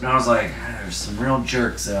turfed? And I was like, there's some real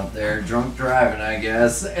jerks out there, drunk driving, I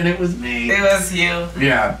guess. And it was me. It was you.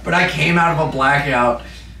 Yeah, but I came out of a blackout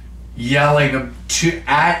yelling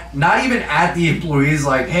not even at the employees,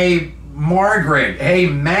 like, hey, Margaret, hey,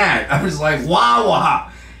 Matt. I was like, Wawa.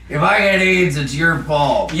 If I get AIDS, it's your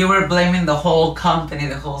fault. You were blaming the whole company,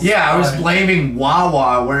 the whole store. I was blaming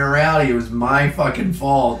Wawa when in reality it was my fucking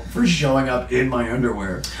fault for showing up in my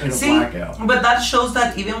underwear in a blackout. But that shows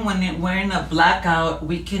that even when we're in a blackout,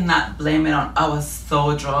 we cannot blame it on, I was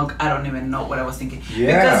so drunk, I don't even know what I was thinking.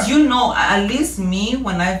 Because you know, at least me,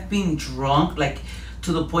 when I've been drunk, like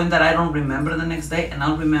to the point that I don't remember the next day, and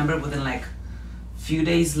I'll remember within like few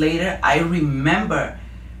days later, I remember.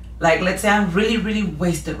 Like, let's say I'm really, really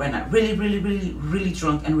wasted right now. Really, really, really, really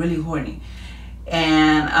drunk and really horny.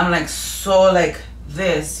 And I'm like, so like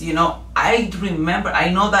this, you know. I remember,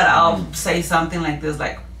 I know that I'll say something like this,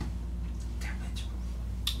 like, damn bitch.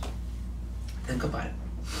 Think about it.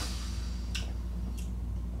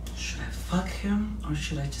 Should I fuck him or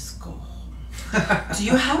should I just go home? Do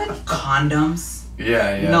you have any condoms?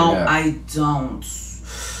 No, I don't.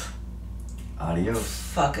 Adios.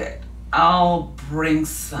 Fuck it. I'll bring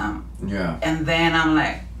some. And then I'm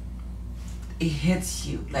like, it hits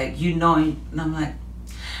you. Like, you know, and I'm like,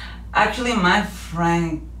 actually, my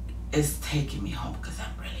friend is taking me home because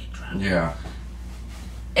I'm really drunk.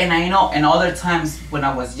 And I know, and other times when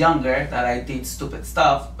I was younger that I did stupid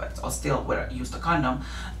stuff, but I still used a condom,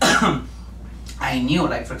 I knew,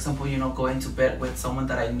 like, for example, you know, going to bed with someone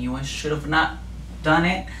that I knew I should have not done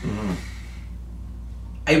it.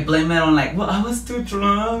 I blame it on like, well, I was too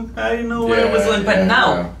drunk. I didn't know what I was doing. But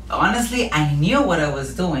no, honestly, I knew what I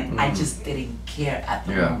was doing. I just didn't care at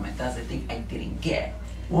the moment. That's the thing. I didn't care.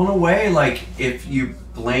 Well, in a way, like, if you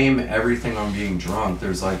blame everything on being drunk,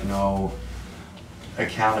 there's like no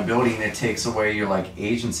accountability, and it takes away your like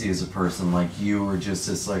agency as a person. Like, you are just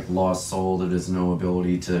this like lost soul that has no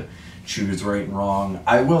ability to choose right and wrong.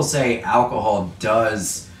 I will say alcohol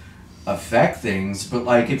does affect things, but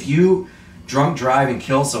like if you drunk drive and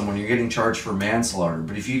kill someone, you're getting charged for manslaughter.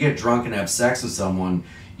 But if you get drunk and have sex with someone,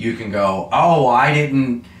 you can go, oh, I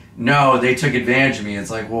didn't know, they took advantage of me.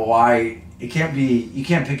 It's like, well, why? It can't be, you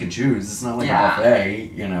can't pick and choose. It's not like a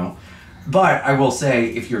buffet, you know. But I will say,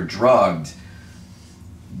 if you're drugged,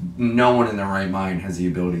 no one in their right mind has the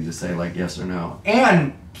ability to say like yes or no.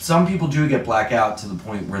 And some people do get blackout to the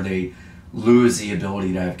point where they lose the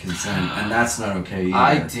ability to have consent, and that's not okay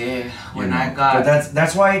either. I did when I got. But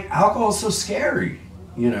that's why alcohol is so scary,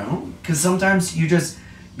 you know, because sometimes you just,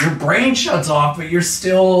 your brain shuts off, but you're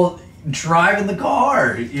still driving the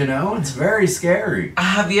car. You know, it's very scary.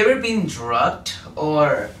 Have you ever been drugged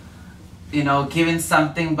or, you know, given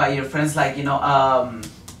something by your friends, like, you know,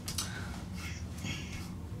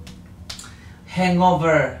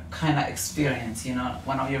 hangover kind of experience, you know,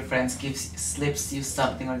 one of your friends slips you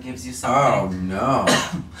something or gives you something? Oh, no.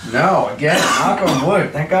 No, again, knock on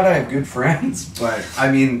wood. Thank God I have good friends. But,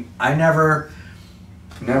 I mean, I never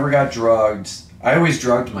got drugged. I always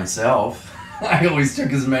drugged myself. I always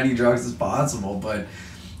took as many drugs as possible, but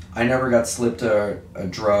I never got slipped a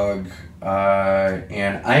drug.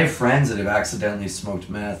 And I have friends that have accidentally smoked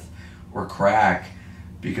meth or crack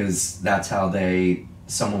because that's how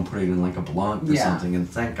someone put it in like a blunt or something, and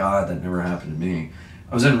thank God that never happened to me.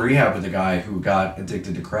 I was in rehab with a guy who got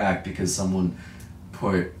addicted to crack because someone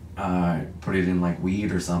put it in like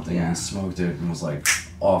weed or something, and he smoked it and was like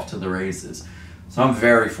off to the races. So I'm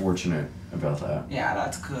very fortunate about that. Yeah,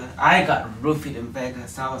 that's good. I got roofied in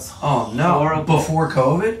Vegas. That was horrible. Before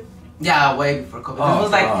COVID? Yeah, way before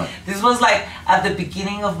COVID. This was like at the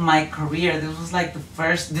beginning of my career. This was like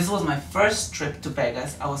this was my first trip to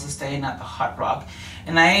Vegas. I was staying at the Hard Rock.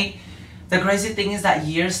 And the crazy thing is that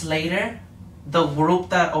years later, the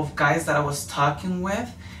group of guys that I was talking with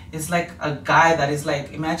is like a guy that is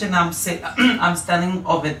like, imagine I'm standing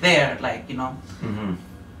over there, like, you know,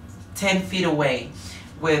 10 feet away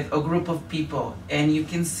with a group of people, and you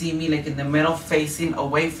can see me like in the middle facing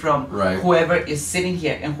away from whoever is sitting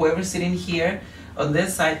here, and whoever's sitting here on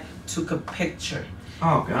this side took a picture.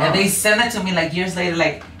 Oh God. And they sent it to me like years later,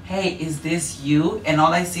 like, hey, is this you? And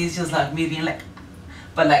all I see is just like me being like,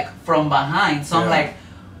 but like from behind. So I'm like,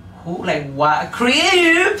 who, like what?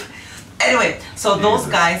 Creep! Anyway, so those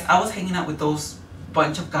guys, I was hanging out with those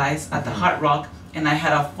bunch of guys at the Hard Rock, and I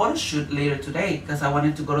had a photo shoot later today because I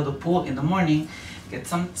wanted to go to the pool in the morning, get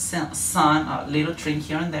some sun, a little drink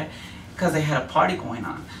here and there, because they had a party going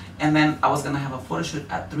on. And then I was gonna have a photo shoot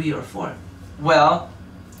at 3 or 4. Well,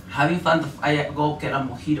 having fun, I go get a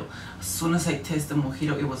mojito. As soon as I tasted the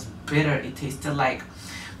mojito, it was bitter. It tasted like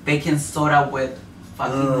baking soda with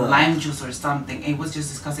fucking lime juice or something. It was just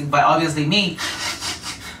disgusting. But obviously me,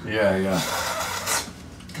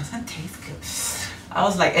 doesn't taste good. I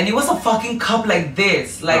was like, and it was a fucking cup like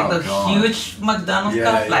this, like huge McDonald's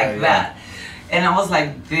cup like that. And I was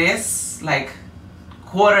like this, like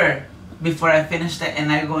quarter before I finished it,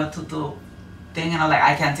 and I go to the thing, and I'm like,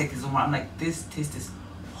 I can't take this anymore. I'm like, this tastes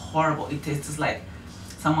horrible. It tastes like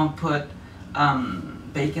someone put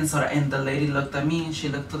baking soda. And the lady looked at me, and she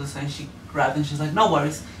looked to the side, she grabbed it, and she's like, no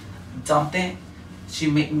worries, dumped it. She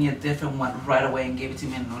made me a different one right away and gave it to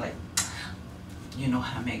me, and I'm like, you know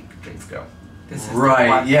how to make drinks, girl. This is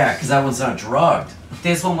right, yeah, because that one's not drugged.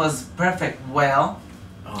 This one was perfect. Well,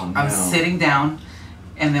 I'm sitting down,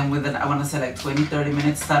 and then within, I want to say like 20, 30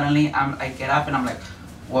 minutes, suddenly I get up and I'm like,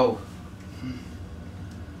 whoa.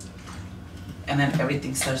 And then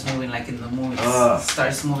everything starts moving like in the movies.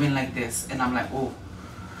 Starts moving like this, and I'm like, oh.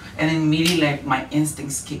 And then immediately like my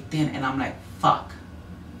instincts kicked in, and I'm like, fuck,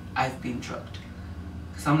 I've been drugged.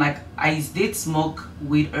 So I'm like, I did smoke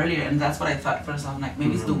weed earlier, and that's what I thought first. I'm like,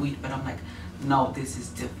 maybe it's the weed, but I'm like, no, this is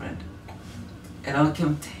different. And I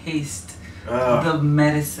can taste the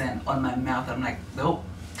medicine on my mouth. I'm like, nope.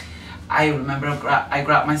 I remember I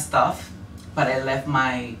grabbed my stuff, but I left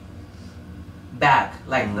my bag,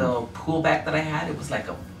 like the pool bag that I had. It was like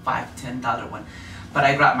a $5, $10 one. But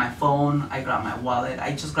I grabbed my phone, I grabbed my wallet.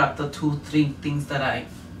 I just grabbed the 2, 3 things that I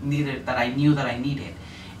needed, that I knew that I needed.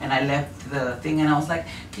 And I left the thing, and I was like,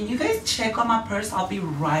 can you guys check on my purse? I'll be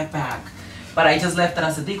right back. But I just left it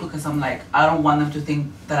as a decoy because I'm like, I don't want them to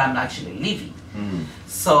think that I'm actually leaving.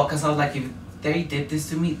 So, because I was like, if they did this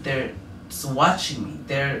to me, they're watching me.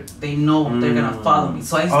 They know they're gonna follow me.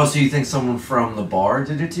 So so you think someone from the bar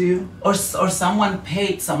did it to you? Or someone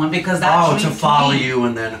paid someone because that drink to follow you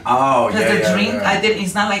and then because the drink I did.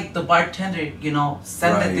 It's not like the bartender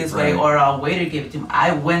sent it this way or a waiter gave it to me.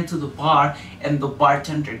 I went to the bar and the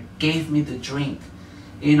bartender gave me the drink.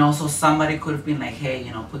 So somebody could have been like,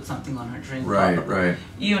 hey, put something on her drink. Right.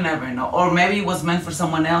 You never know. Or maybe it was meant for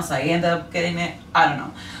someone else. I end up getting it. I don't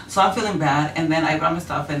know. So I'm feeling bad. And then I grab my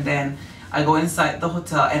stuff and then I go inside the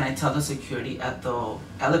hotel and I tell the security at the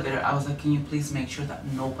elevator, I was like, can you please make sure that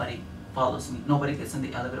nobody follows me? Nobody gets in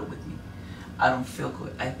the elevator with me. I don't feel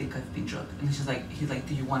good. I think I've been drugged. And he's like,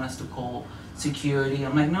 do you want us to call security?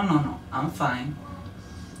 I'm like, no. I'm fine.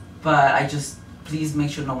 But please make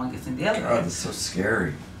sure no one gets in the elevator. God, that's so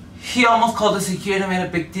scary. He almost called the security and made a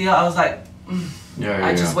big deal. I was like,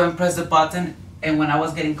 I just went and pressed the button. And when I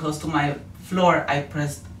was getting close to my floor, I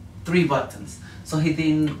pressed 3 buttons. So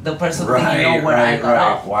the person didn't know where I got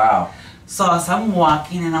off. Wow. So as I'm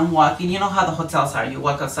walking, you know how the hotels are. You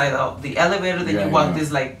walk outside the elevator, then you walk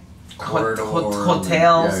this like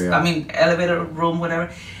hotels, Yeah. I mean elevator room,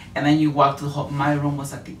 whatever. And then you walk to my room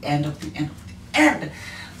was at the end of the end.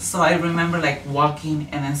 So I remember like walking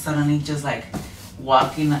and then suddenly just like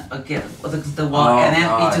walking again, the wall, and then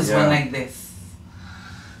it just went like this.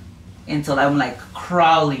 Until I'm like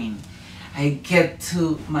crawling. I get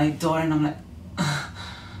to my door and I'm like,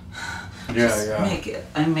 make it.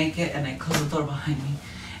 I make it and I close the door behind me.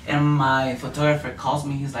 And my photographer calls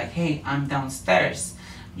me. He's like, hey, I'm downstairs.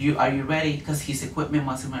 Are you ready? Because his equipment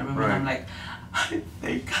was in my room. And I'm like, I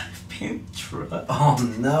think I've been drugged. Oh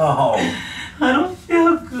no. I don't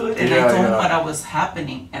feel good. And I told him what was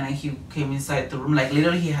happening. And then he came inside the room. Like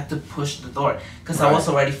literally he had to push the door. Because I was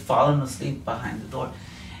already falling asleep behind the door.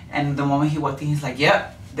 And the moment he walked in, he's like,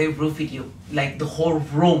 yep, they roofied you. Like the whole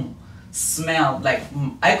room smelled like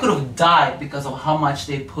I could have died because of how much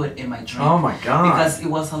they put in my drink. Oh my God. Because it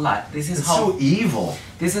was a lot. It's so evil.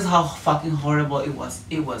 This is how fucking horrible it was.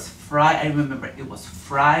 It was Friday. I remember it was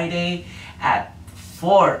Friday at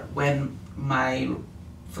 4 when my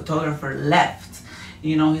photographer left.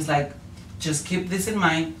 He's like, just keep this in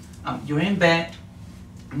mind. You're in bed.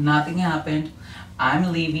 Nothing happened.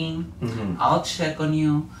 I'm leaving. I'll check on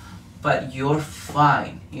you. But you're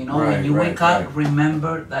fine. When you wake up,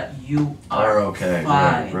 remember that you are okay.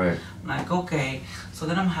 fine. Right. I'm like, okay. So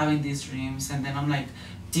then I'm having these dreams, and then I'm like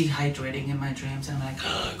dehydrating in my dreams, and I'm like,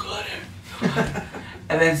 oh, got it.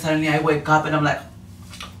 And then suddenly I wake up, and I'm like,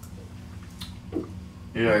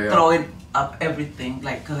 throwing up everything,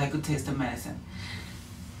 like, because I could taste the medicine.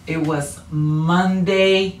 It was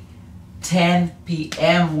Monday, 10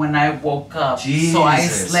 p.m. when I woke up. Jesus so I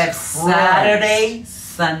slept Christ. Saturday,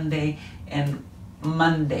 Sunday, and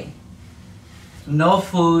Monday. No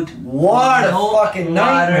food. What no a fucking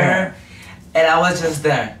nightmare. And I was just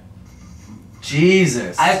there.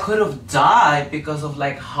 Jesus. I could have died because of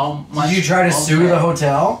like how much. Did you try to sue the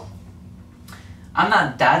hotel? I'm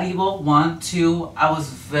not that evil. 1, 2. I was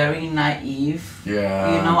very naive.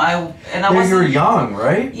 Yeah. You were young,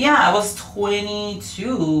 right? Yeah, I was 22.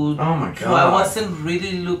 Oh my God. So I wasn't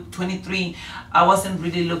really 23. I wasn't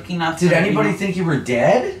really looking after. Did anybody think you were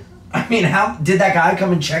dead? I mean, how did that guy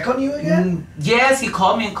come and check on you again? Yes, he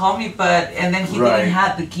called me, but then he didn't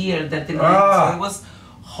have the key or that didn't. So it was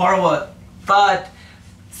horrible. But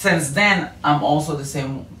since then, I'm also the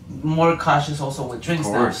same. More cautious also with drinks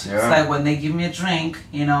now. Yeah. It's like when they give me a drink,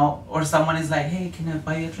 or someone is like, hey, can I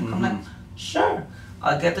buy you a drink? I'm like, sure.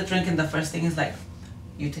 I'll get the drink and the first thing is like,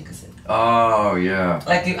 you take a sip. Oh, yeah.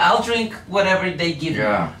 Like, I'll drink whatever they give me,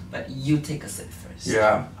 Yeah. but you take a sip first.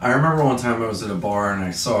 Yeah. I remember one time I was at a bar and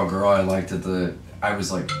I saw a girl I liked I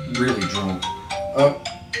was like really drunk. Oh,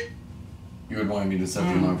 you would want me to set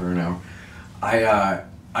the alarm for her now.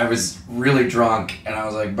 I was really drunk and I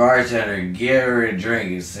was like, bartender, get her a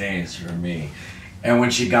drink. It's saying it's for me. And when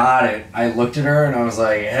she got it, I looked at her and I was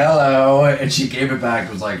like, hello. And she gave it back and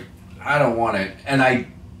was like, I don't want it. And I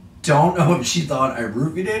don't know if she thought I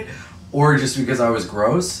roofied it or just because I was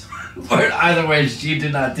gross. But either way, she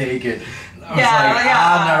did not take it. I was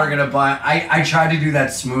I'm never going to buy it. I tried to do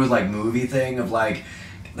that smooth like movie thing of like,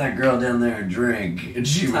 that girl down there a drink, and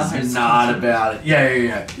she was not about it.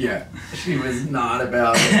 Yeah. She was not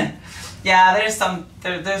about it. Yeah,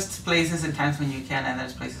 there's places and times when you can, and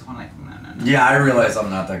there's places when like no. Yeah, I realize I'm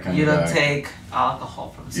not that kind of guy. You don't take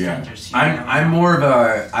alcohol from strangers. Yeah. I'm more of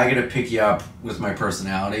I gotta pick you up with my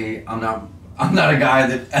personality. I'm not a guy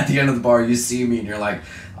that at the end of the bar you see me and you're like,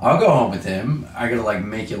 I'll go home with him. I gotta like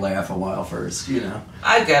make you laugh a while first,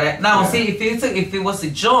 I get it. Now, see, if it was a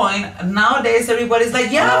joint, nowadays everybody's like,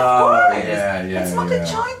 of course. Yeah. Let's smoke a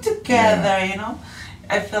joint together,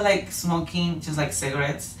 I feel like smoking, just like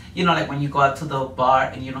cigarettes, you know, like when you go out to the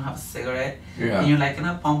bar and you don't have a cigarette, and you're like in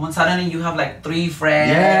a pump one, suddenly you have like 3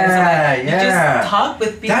 friends. You just talk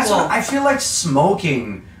with people. That's what I feel like.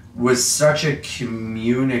 Smoking was such a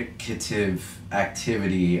communicative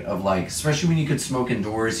activity of like, especially when you could smoke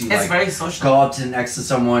indoors. It's very social. Go up to next to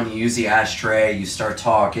someone, you use the ashtray, you start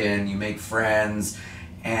talking, you make friends,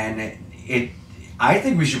 and I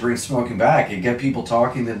think we should bring smoking back and get people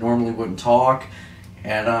talking that normally wouldn't talk.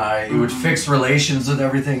 And it would fix relations with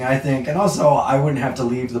everything, I think. And also, I wouldn't have to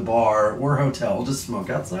leave the bar or hotel, just smoke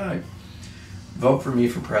outside. Vote for me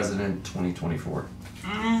for president 2024.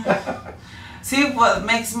 See, what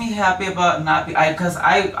makes me happy about not be... Because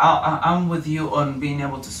I'm with you on being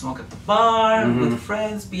able to smoke at the bar, with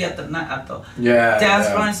friends, be at the dance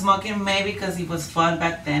floor and smoking, maybe because it was fun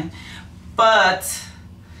back then. But,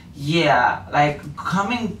 yeah, like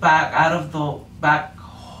coming back out of back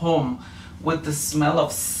home with the smell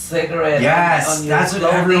of cigarette on your that's clothing.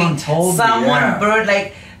 what everyone told me. Someone burned,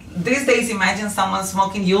 like, these days, imagine someone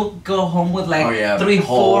smoking, you'll go home with like 3,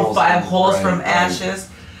 4, 5 holes from ashes.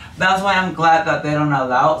 That's why I'm glad that they don't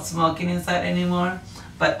allow smoking inside anymore.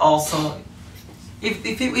 But also,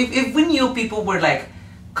 if we knew people were like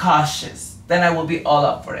cautious, then I would be all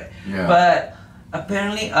up for it. Yeah. But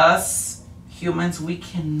apparently us humans, we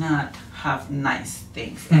cannot have nice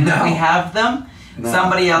things. And if we have them,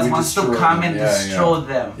 somebody else wants to come and destroy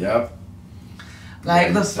them. Yep.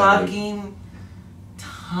 Like the fucking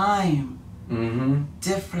time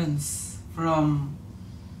difference from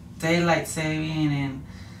daylight saving, and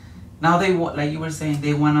now they like you were saying,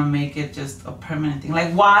 they want to make it just a permanent thing.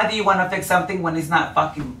 Like, why do you want to fix something when it's not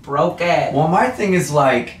fucking broken? Well, my thing is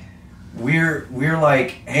like, we're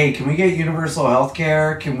like, hey, can we get universal health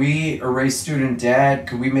care? Can we erase student debt?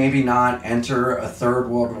 Could we maybe not enter a 3rd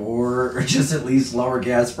World War, or just at least lower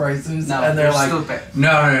gas prices? No, and they're like, stupid.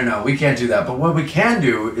 No, we can't do that. But what we can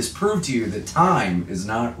do is prove to you that time is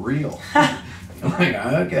not real. I'm like,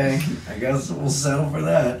 okay, I guess we'll settle for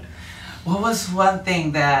that. What was one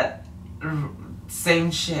thing that,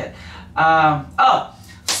 same shit.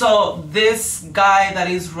 So this guy that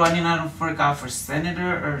is running, I don't forgot, for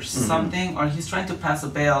senator or something, or he's trying to pass a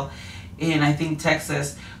bill in, I think,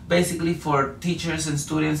 Texas, basically for teachers and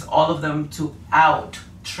students, all of them to out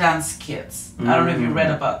trans kids. I don't know if you read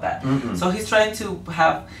about that. So he's trying to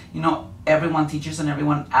have, you know, everyone, teachers and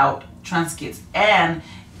everyone, out trans kids. And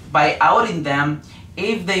by outing them,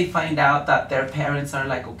 if they find out that their parents are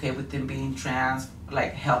like okay with them being trans,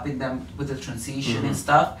 like helping them with the transition and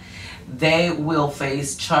stuff, they will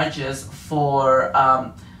face charges for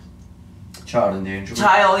child endangerment.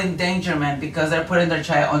 Child endangerment, because they're putting their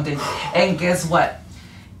child on danger. And guess what?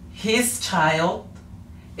 His child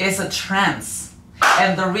is a trans,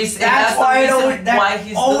 and the reason that's why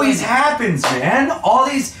he's always doing happens, man. All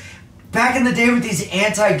these back in the day with these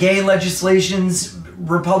anti-gay legislations,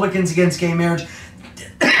 Republicans against gay marriage,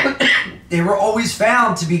 they were always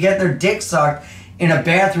found to be getting their dick sucked in a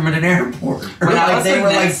bathroom at an airport. When like they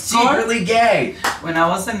were like secretly gay. When I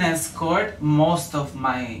was an escort, most of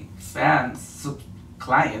my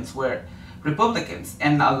clients were Republicans,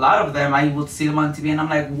 and a lot of them I would see them on TV, and I'm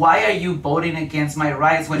like, why are you voting against my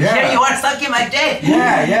rights when here you are sucking my dick?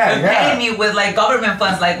 You're paying me with like government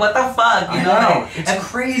funds. Like, what the fuck? You know? Like, it's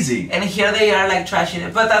crazy. And here they are like trashing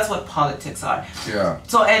it, but that's what politics are. Yeah.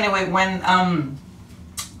 So anyway, when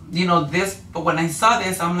you know this, but when I saw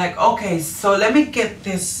this, I'm like, okay, so let me get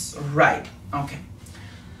this right. Okay.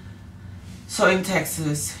 So in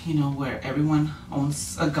Texas, you know, where everyone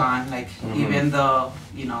owns a gun, like even the,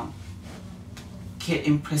 you know, kid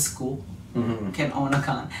in preschool can own a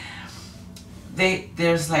gun.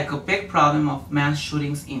 There's like a big problem of mass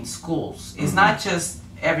shootings in schools. It's not just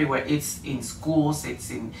everywhere. It's in schools.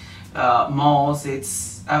 It's in malls.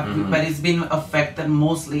 It's but it's been affected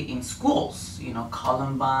mostly in schools. You know,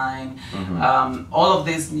 Columbine, all of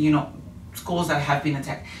these, you know, schools that have been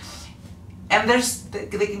attacked. And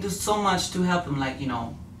they can do so much to help them, like, you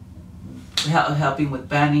know, helping with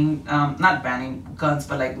banning, not banning guns,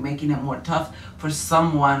 but like making it more tough for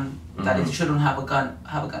someone that it shouldn't have a gun.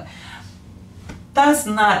 That's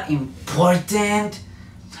not important.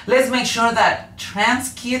 Let's make sure that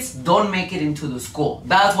trans kids don't make it into the school.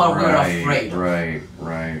 That's what we're afraid of.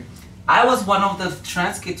 Right. I was one of the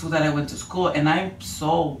trans kids that I went to school, and I'm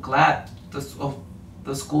so glad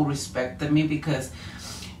the school respected me, because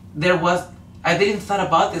I didn't thought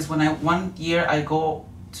about this when one year I go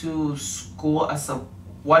to high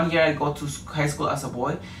school as a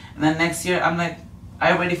boy, and then next year I'm like,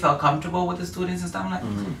 I already felt comfortable with the students and stuff. I'm like,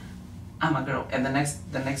 I'm a girl, and the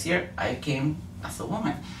next year I came as a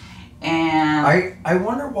woman, And I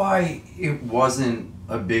wonder why it wasn't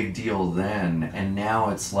a big deal then, and now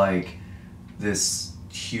it's like this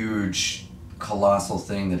huge, colossal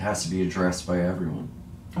thing that has to be addressed by everyone.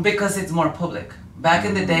 because it's more public. Back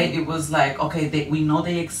in the day, it was like, okay, we know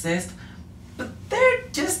they exist, but they're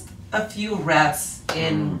just a few rats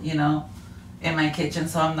in, you know, in my kitchen,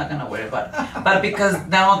 so I'm not gonna worry about it. But because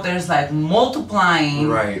now there's like multiplying,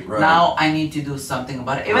 Right. now I need to do something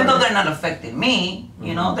about it. Even though they're not affecting me,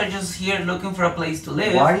 you know, they're just here looking for a place to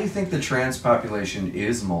live. Why do you think the trans population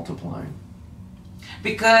is multiplying?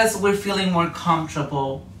 Because we're feeling more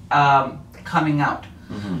comfortable coming out.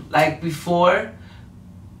 Like before,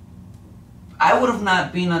 I would have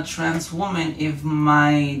not been a trans woman if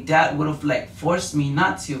my dad would have like forced me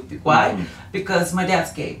not to. Why? Because my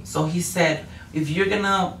dad's gay. So he said, if you're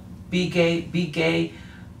gonna be gay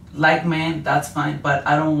like men, that's fine. But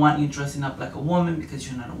I don't want you dressing up like a woman because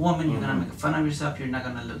you're not a woman. You're gonna make fun of yourself. You're not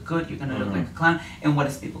gonna look good. You're gonna look like a clown. And what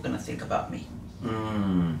is people gonna think about me?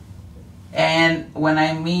 And when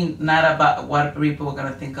I mean not about what people are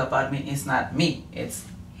gonna think about me, it's not me. It's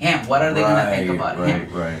him. What are they gonna think about him?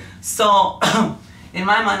 Right. So in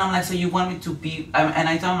my mind, I'm like, so you want me to be? And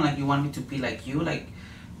I tell him like, you want me to be like you, like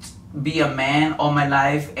be a man all my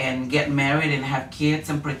life and get married and have kids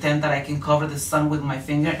and pretend that I can cover the sun with my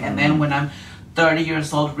finger, and then when I'm 30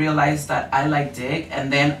 years old, realize that I like dick,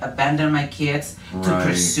 and then abandon my kids to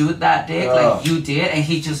pursue that dick like you did. And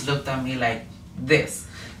he just looked at me like this,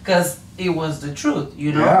 because it was the truth,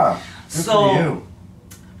 you know. Yeah. Good So, for you.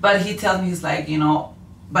 but he tells me, he's like, you know,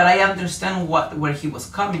 but I understand where he was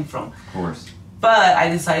coming from. Of course. But I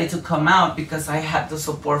decided to come out because I had the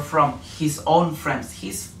support from his own friends,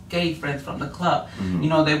 his gay friends from the club. You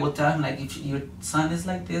know, they would tell him like, if your son is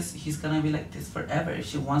like this, he's gonna be like this forever. If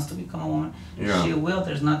she wants to become a woman, she will.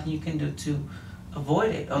 There's nothing you can do to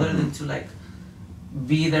avoid it other than to like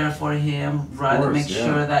be there for him, rather make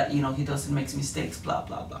sure that, you know, he doesn't make mistakes, blah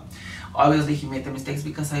blah blah. Obviously he made the mistakes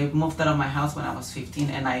because I moved out of my house when I was 15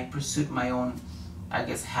 and I pursued my own, I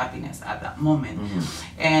guess, happiness at that moment.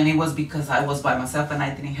 And it was because I was by myself and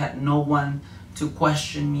I didn't have no one to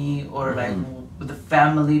question me or like the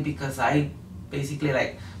family, because I basically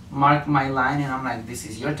like marked my line and I'm like, this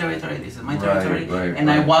is your territory, this is my territory. And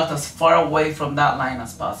I walked as far away from that line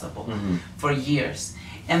as possible for years.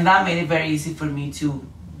 And that made it very easy for me to,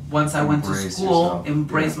 once I went to school,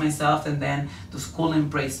 embrace myself, and then the school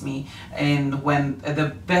embraced me. And when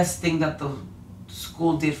the best thing that the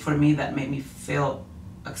school did for me that made me feel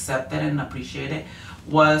accepted and appreciated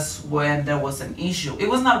was when there was an issue. It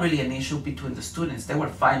was not really an issue between the students. They were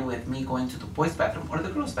fine with me going to the boys' bathroom or the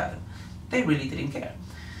girls' bathroom. They really didn't care.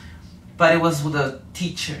 But it was with the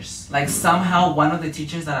teachers. Like somehow one of the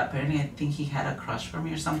teachers that apparently I think he had a crush for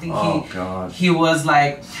me or something. He was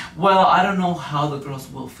like, well, I don't know how the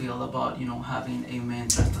girls will feel about, you know, having a man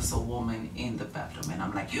dressed as a woman in the bathroom. And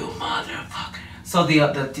I'm like, you motherfucker. So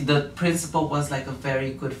the principal was like a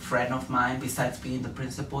very good friend of mine. Besides being the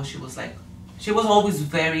principal, she was always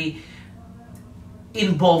very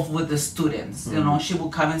involved with the students. You know, she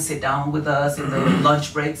would come and sit down with us in the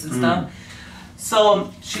lunch breaks and stuff.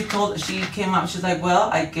 So she came up, she's like, well,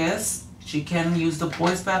 I guess she can use the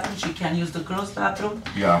boys' bathroom, she can use the girls' bathroom.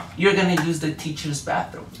 Yeah. You're gonna use the teacher's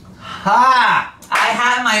bathroom. Ha! I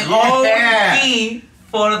had my own key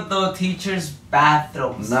for the teacher's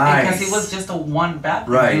bathrooms. Nice. Because it was just a one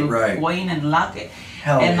bathroom. Right. Go in and lock it.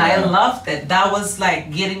 And I loved it. That was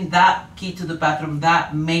like getting that key to the bathroom.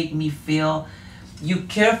 That made me feel you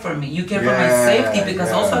care for me. You care for my safety,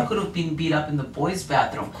 because also I could have been beat up in the boys'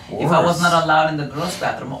 bathroom if I was not allowed in the girls'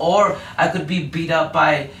 bathroom. Or I could be beat up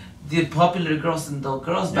by the popular girls in the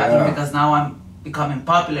girls' bathroom because now I'm becoming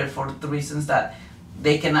popular for the reasons that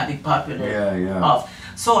they cannot be popular of.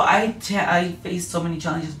 So I faced so many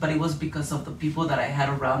challenges, but it was because of the people that I had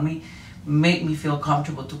around me made me feel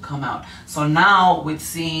comfortable to come out. So now with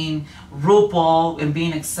seeing RuPaul and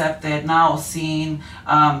being accepted, now seeing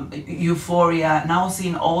Euphoria, now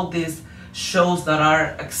seeing all these shows that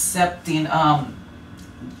are accepting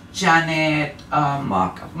Janet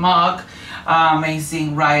Mock,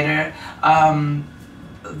 amazing writer,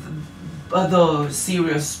 the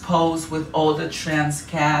serious Pose with all the trans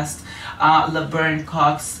cast, Laverne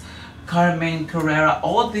Cox, Carmen Carrera,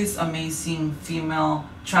 all these amazing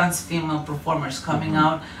trans female performers coming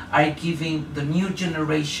out are giving the new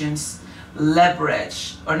generations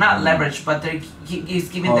leverage, or not leverage, but it's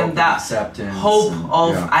giving them that acceptance, hope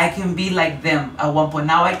of I can be like them at one point.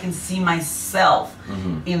 Now I can see myself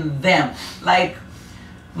in them. Like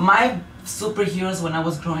my superheroes when I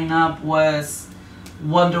was growing up was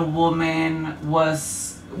Wonder Woman,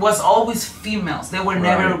 was was always females. They were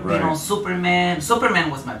never, Right. you know, Superman. Superman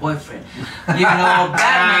was my boyfriend. You know,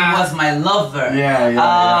 Batman was my lover.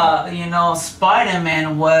 Yeah. You know,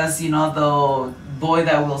 Spider-Man was, you know, the boy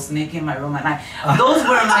that will sneak in my room at night. Those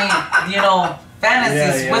were my, you know,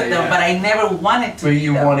 fantasies with them, but I never wanted to. But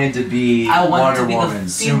you wanted to be I wanted Wonder to be Woman, the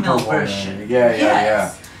female Superwoman. version.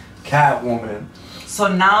 Yeah. Catwoman. So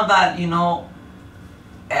now that, you know,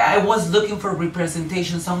 I was looking for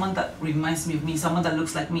representation, someone that reminds me of me, someone that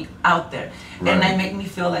looks like me out there. Right. And I make me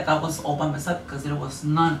feel like I was all by myself because there was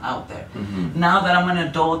none out there. Mm-hmm. Now that I'm an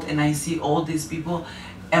adult and I see all these people,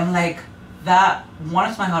 I'm like, that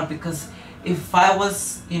warms my heart, because if I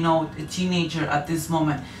was, you know, a teenager at this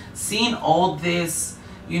moment, seeing all this,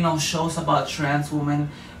 you know, shows about trans women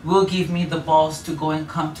will give me the balls to go and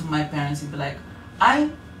come to my parents and be like, I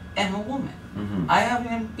am a woman. Mm-hmm. I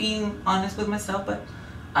haven't been honest with myself, but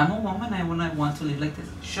I'm a woman and I want to live like this.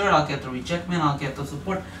 Sure, I'll get the rejection, I'll get the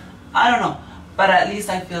support. I don't know. But at least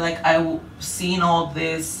I feel like seeing all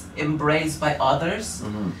this embraced by others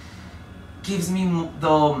gives me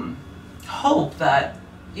the hope that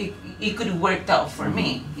it could have worked out for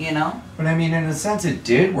me, you know? But I mean, in a sense, it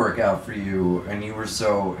did work out for you, and you were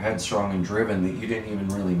so headstrong and driven that you didn't even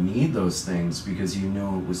really need those things because you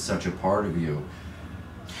knew it was such a part of you.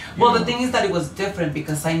 Well, the thing is that it was different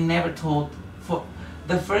because I never told. For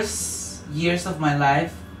the first years of my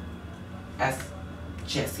life as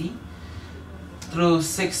Jessy, through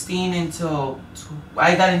 16 until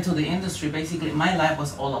I got into the industry, basically my life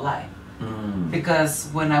was all a lie. Because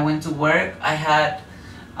when I went to work, I had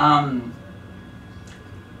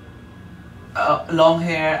long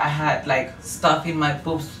hair, I had like stuff in my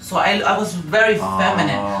boobs, so I was very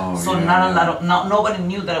feminine. So nobody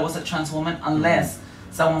knew that I was a trans woman unless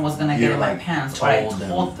someone was gonna get in my pants, or I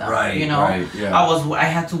told them. Right, you know, right, yeah. I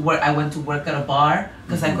had to work. I went to work at a bar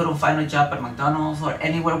because I couldn't find a job at McDonald's or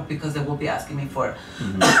anywhere because they would be asking me for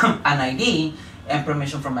an ID and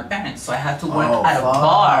permission from my parents. So I had to work at a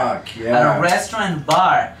bar, at a restaurant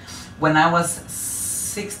bar. When I was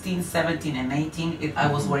 16, 17, and 18,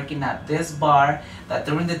 I was working at this bar that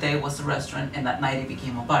during the day was a restaurant, and at night it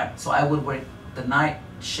became a bar. So I would work the night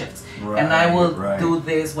shifts, and I will do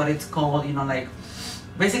this, what it's called, you know, like,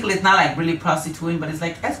 basically it's not like really prostituting, but it's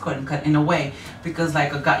like escorting in a way, because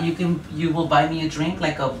like you will buy me a drink,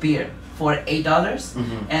 like a beer, for $8,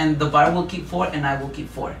 and the bar will keep 4 and I will keep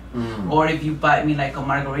 4. Or if you buy me like a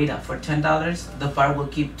margarita for $10, the bar will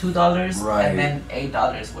keep $2, and then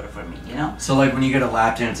 $8 worth for me, you know? So like when you get a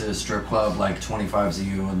lap dance at a strip club, like 25's to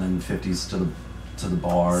you and then 50's to the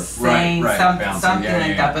bar. Something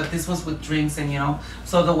like that, but this was with drinks, and you know,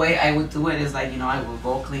 so the way I would do it is like, you know, I would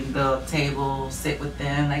go clean the table, sit with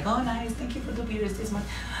them, like, oh nice, thank you for the beers this month.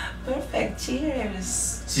 Perfect,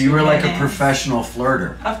 cheers. So you were like a professional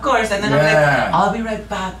flirter. Of course, and then I'm like, I'll be right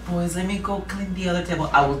back, boys. Let me go clean the other table.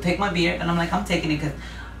 I will take my beer, and I'm like, I'm taking it because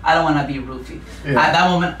I don't want to be roofie. At that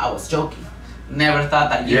moment, I was joking. Never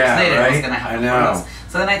thought that years later I was gonna have a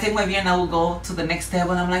So then I take my beer and I will go to the next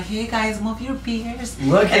table and I'm like, hey guys, move your beers.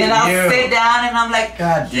 Look at you. And then I'll sit down and I'm like,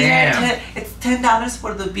 God damn. It's $10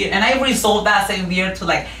 for the beer. And I resold that same beer to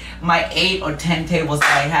like my 8 or 10 tables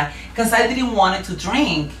that I had, because I didn't want it to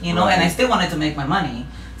drink, you know, and I still wanted to make my money.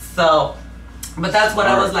 So, but that's what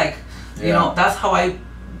I was like, you know, that's how I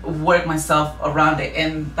work myself around it.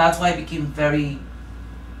 And that's why it became very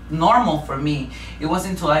normal for me. It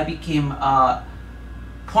wasn't until I became a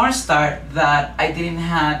porn star that I didn't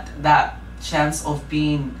have that chance of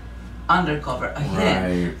being undercover, a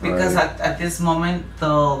hit. Because at this moment,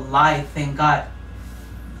 the lie, thank God,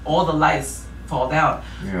 all the lies fall down.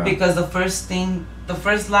 Because the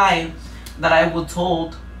first lie that I was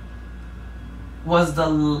told was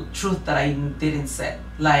the truth that I didn't say.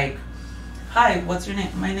 Like, hi, what's your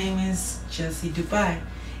name? My name is Jessy Dubai.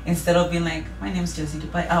 Instead of being like, my name's Jessy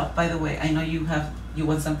Dubai. Oh, by the way, I know you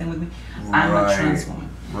want something with me. I'm a trans woman.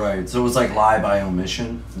 Right. So it was like lie by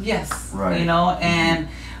omission. Yes. Right. You know,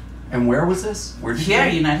 and where was this? Where did here,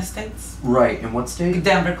 you United States. Right. In what state?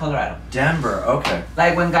 Denver, Colorado. Denver. Okay.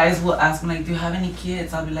 Like when guys will ask me like, do you have any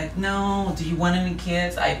kids? I'll be like, no. Do you want any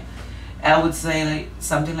kids? I would say like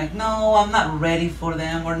something like, no, I'm not ready for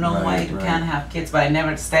them, or no, I can't have kids. But I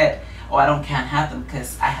never said, oh, can't have them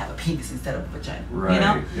because I have a penis instead of a vagina. Right. You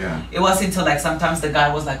know? Yeah. It wasn't until like sometimes the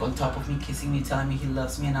guy was like on top of me, kissing me, telling me he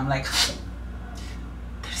loves me, and I'm like,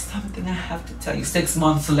 there's something I have to tell you. 6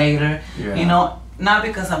 months later, you know, not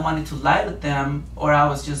because I wanted to lie to them or I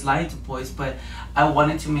was just lying to boys, but I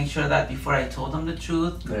wanted to make sure that before I told them the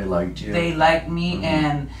truth, they liked you. They liked me,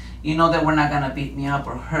 and you know, they were not gonna beat me up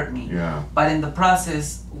or hurt me. Yeah. But in the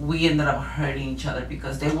process, we ended up hurting each other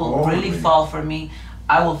because they will really fall for me.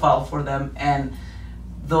 I will fall for them, and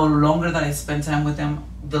the longer that I spent time with them,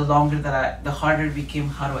 the harder it became.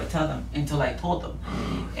 How do I tell them? Until I told them,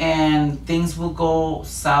 and things will go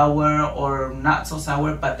sour or not so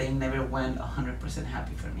sour, but they never went 100%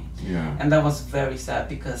 happy for me. Yeah. And that was very sad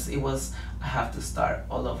because I have to start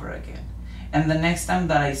all over again. And the next time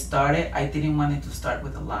that I started, I didn't want it to start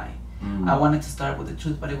with a lie. I wanted to start with the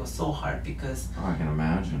truth, but it was so hard because I can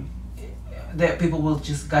imagine. That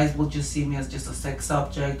guys will just see me as just a sex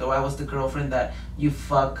object, or I was the girlfriend that you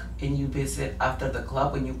fuck and you visit after the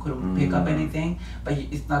club when you couldn't pick up anything, but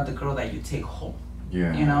it's not the girl that you take home.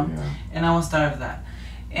 Yeah. You know? Yeah. And I was tired of that.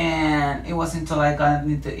 And it wasn't until I got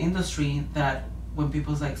into the industry that when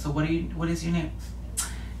people's like, so what is your name?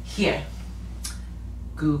 Here.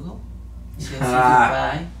 Google. Jessy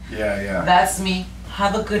Dubai. Yeah. That's me.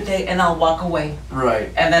 Have a good day, and I'll walk away. Right.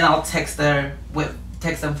 And then I'll text them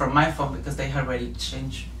from my phone because they had already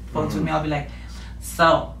changed phones with me. I'll be like,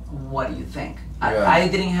 so what do you think? Yeah. I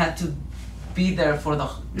didn't have to be there for the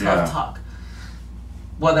tough talk.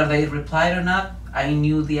 Whether they replied or not, I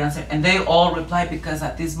knew the answer, and they all replied because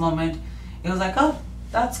at this moment it was like, oh,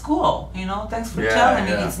 that's cool, you know, thanks for telling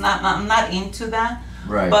me. It's not, I'm not into that,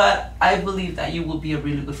 right, but I believe that you will be a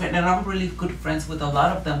really good friend, and I'm really good friends with a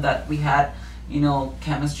lot of them that we had, you know,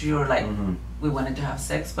 chemistry or like we wanted to have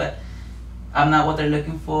sex, but I'm not what they're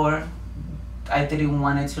looking for. I didn't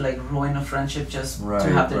want it to like ruin a friendship just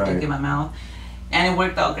to have their dick in my mouth, and it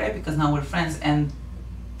worked out great because now we're friends. And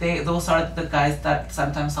those are the guys that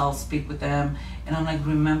sometimes I'll speak with them, and I'm like,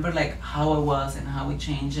 remember like how I was and how we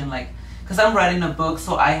changed, and like, because I'm writing a book,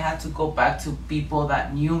 so I had to go back to people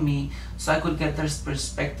that knew me so I could get their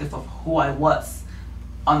perspective of who I was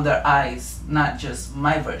on their eyes, not just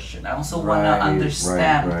my version. I also want to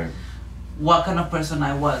understand what kind of person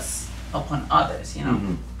I was upon others, you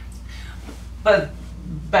know. But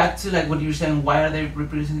back to like what you were saying, why are they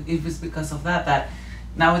reproducing? If it's because of that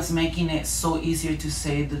now it's making it so easier to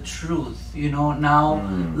say the truth, you know. Now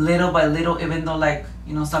little by little, even though like,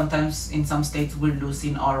 you know, sometimes in some states we're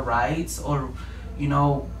losing our rights, or you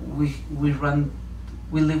know, we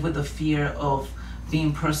live with the fear of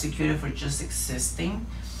being persecuted for just existing.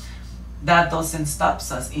 That doesn't stop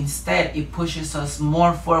us. Instead, it pushes us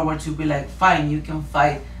more forward to be like, fine, you can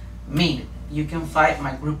fight me, you can fight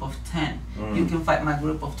my group of 10, you can fight my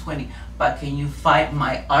group of 20, but can you fight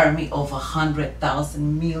my army of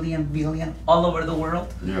 100,000 million billion all over the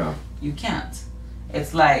world? Yeah. You can't.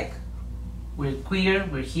 It's like, we're queer,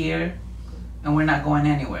 we're here, and we're not going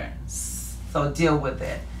anywhere. So deal with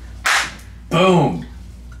it. Boom.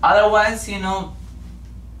 Otherwise, you know,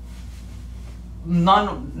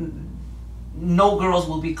 no girls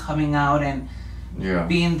will be coming out and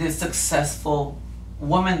being this successful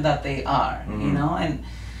woman that they are, you know. And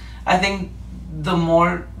I think the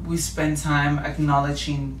more we spend time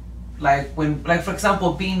acknowledging, like when, like for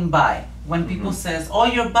example, being bi, when people says, oh,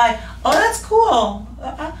 you're bi, oh, that's cool.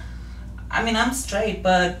 I mean, I'm straight,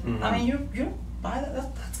 but I mean, you're bi,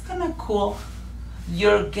 that's kind of cool.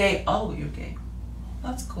 You're gay, oh, you're gay,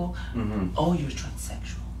 that's cool. Oh, you're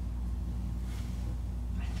transsexual.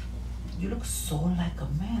 You look so like a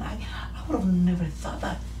man. I would have never thought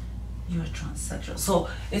that you're transsexual. So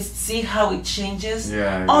it's, see how it changes?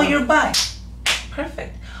 Oh, you're bi.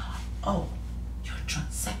 Perfect. Oh, you're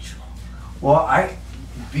transsexual. Well,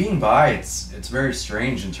 being bi, it's very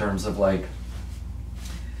strange in terms of like,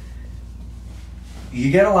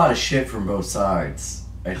 you get a lot of shit from both sides,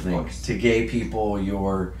 I think. To gay people,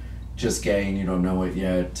 you're just gay and you don't know it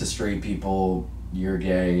yet. To straight people, you're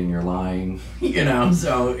gay and you're lying, you know?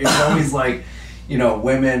 So it's always like, you know,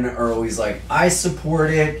 women are always like, I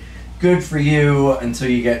support it, good for you, until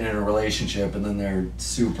you get in a relationship and then they're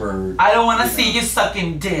super, I don't want to see you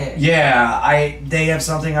sucking dick. Yeah, they have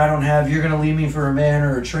something I don't have, you're gonna leave me for a man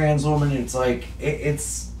or a trans woman. It's like,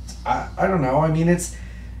 I don't know, I mean, it's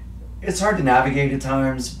hard to navigate at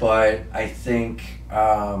times, but I think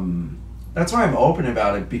that's why I'm open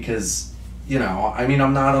about it, because, you know, I mean,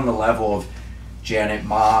 I'm not on the level of Janet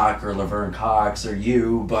Mock or Laverne Cox or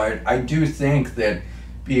you, but I do think that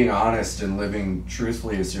being honest and living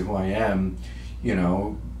truthfully as to who I am, you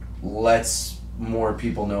know, lets more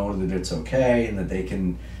people know that it's okay and that they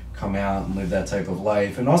can come out and live that type of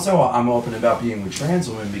life. And also I'm open about being with trans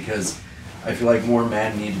women because I feel like more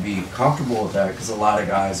men need to be comfortable with that, because a lot of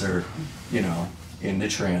guys are, you know, into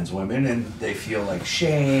trans women and they feel like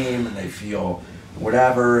shame and they feel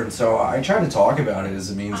whatever. And so I try to talk about it as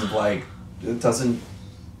a means of like, it doesn't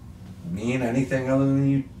mean anything other than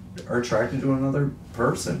you are attracted to another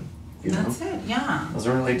person. You know? That's it, yeah. It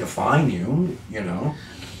doesn't really define you, you know?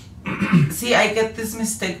 See, I get this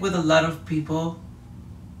mistake with a lot of people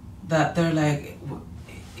that they're like,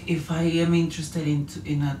 if I am interested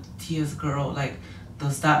in a TS girl, like,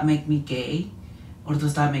 does that make me gay, or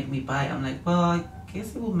does that make me bi? I'm like, well, I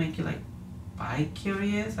guess it will make you like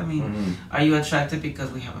bi-curious. I mean, are you attracted because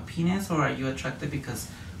we have a penis, or are you attracted because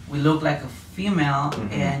we look like a female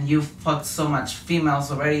and you've fucked so much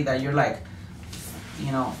females already that you're like,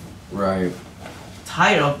 you know, right,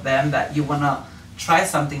 tired of them, that you wanna try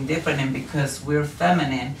something different, and because we're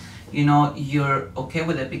feminine, you know, you're okay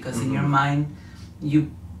with it because in your mind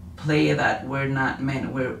you play that we're not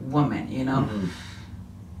men, we're women, you know.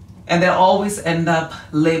 And they always end up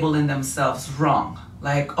labeling themselves wrong,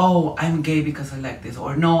 like, oh, I'm gay because I like this,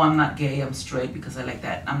 or no, I'm not gay, I'm straight because I like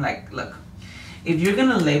that. I'm like, look, if you're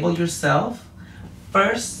gonna label yourself,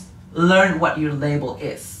 first learn what your label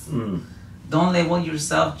is. Don't label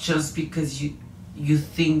yourself just because you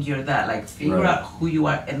think you're that. Like, figure out who you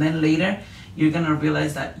are, and then later you're gonna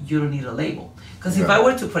realize that you don't need a label. Because if I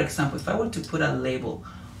were to, for example, if I were to put a label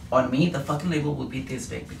on me, the fucking label would be this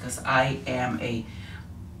big, because I am a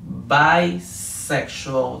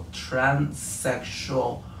bisexual,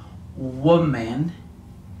 transsexual woman,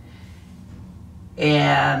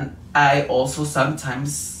 and I also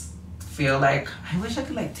sometimes feel like I wish I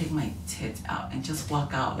could like take my tits out and just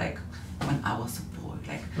walk out like when I was a boy.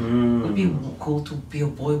 Like, it would be cool to be a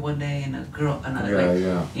boy one day and a girl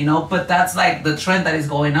another. You know. But that's like the trend that is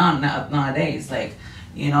going on nowadays. Like,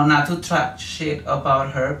 you know, not to talk shit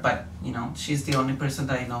about her, but you know, she's the only person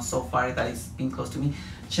that I know so far that is being close to me.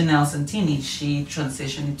 Chanel Santini, she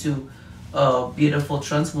transitioned into a beautiful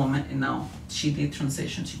trans woman, and now she did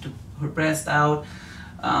transition. She took her breast out.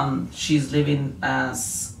 She's living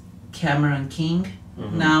as Cameron King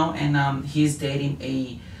now, and he's dating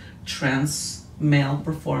a trans male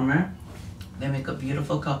performer. They make a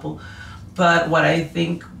beautiful couple. But what I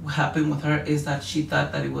think happened with her is that she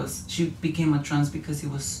thought that she became a trans because it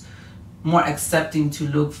was more accepting to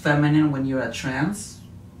look feminine when you're a trans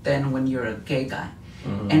than when you're a gay guy.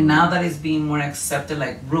 And now that it's being more accepted,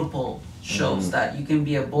 like RuPaul shows that you can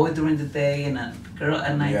be a boy during the day and a girl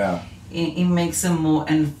at night. It makes them more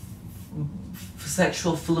and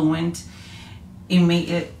sexual fluent. It made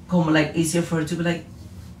it come like easier for her to be like,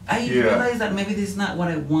 I realize that maybe this is not what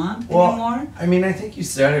I want anymore. I mean, I think you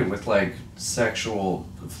said it with like sexual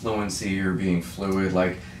fluency or being fluid.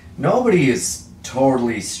 Like, nobody is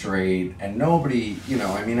totally straight, and nobody, you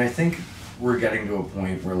know, I mean, I think we're getting to a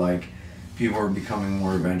point where like people are becoming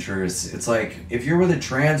more adventurous. It's like, if you're with a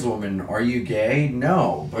trans woman, are you gay?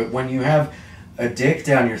 No. But when you have a dick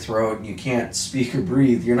down your throat and you can't speak or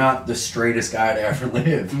breathe, you're not the straightest guy to ever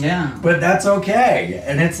live. Yeah. But that's okay.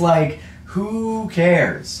 And it's like, who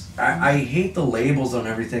cares? I hate the labels on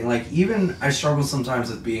everything. Like, even I struggle sometimes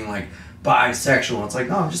with being like bisexual. It's like,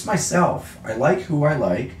 no, I'm just myself. I like who I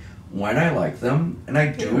like when I like them, and I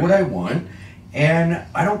do what I want, and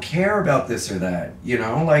I don't care about this or that, you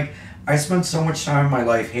know? Like, I spent so much time in my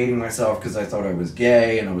life hating myself because I thought I was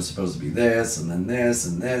gay and I was supposed to be this and then this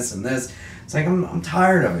and this and this. It's like, I'm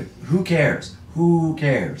tired of it. Who cares? Who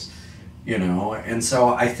cares? You know? And so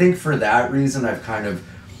I think for that reason, I've kind of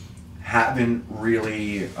haven't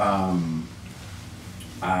really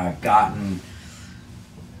gotten...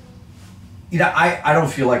 You know, I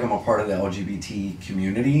don't feel like I'm a part of the LGBT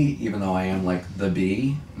community, even though I am like the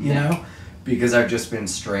B, you know? Because I've just been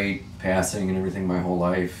straight passing and everything my whole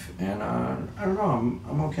life, and I don't know,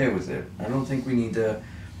 I'm okay with it. I don't think we need to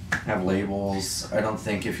have labels. I don't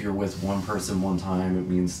think if you're with one person one time it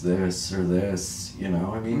means this or this, you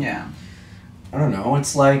know? I mean, I don't know,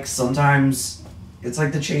 it's like sometimes it's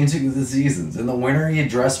like the changing of the seasons. In the winter you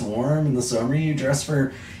dress warm, in the summer you dress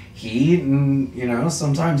for heat, and you know,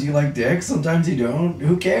 sometimes you like dick, sometimes you don't.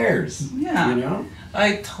 Who cares? You know?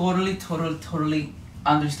 I totally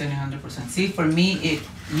understand 100%. See, for me,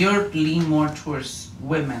 you're lean more towards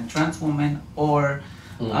women, trans women, or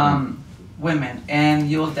women, and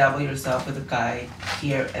you'll dabble yourself with a guy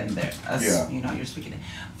here and there, as you know, you're speaking.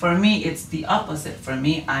 For me, it's the opposite. For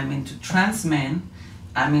me, I'm into trans men,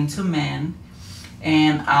 I'm into men,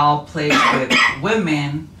 and I'll play with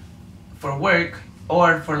women for work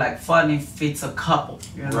or for like fun if it's a couple,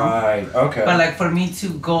 you know? Right, okay. But like for me to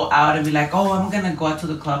go out and be like, oh, I'm gonna go out to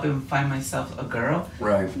the club and find myself a girl.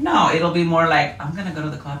 Right. No, it'll be more like, I'm gonna go to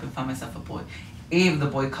the club and find myself a boy. If the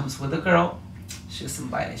boy comes with a girl, she's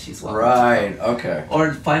invited, she's welcome. Right, okay.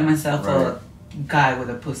 Or find myself a guy with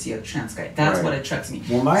a pussy, a trans guy. That's what attracts me.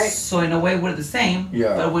 Well, so in a way we're the same,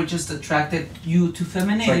 but we're just attracted you to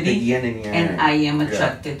femininity. It's like the yin and yang. And I am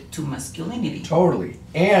attracted to masculinity. Totally.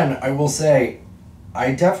 And I will say,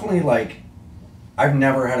 I definitely like, I've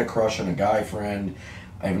never had a crush on a guy friend.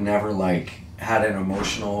 I've never like had an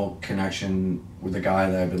emotional connection with a guy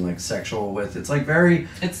that I've been like sexual with. It's like very...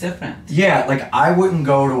 It's different. Yeah, like I wouldn't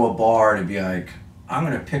go to a bar to be like, I'm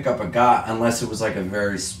gonna pick up a guy unless it was like a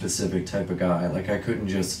very specific type of guy. Like I couldn't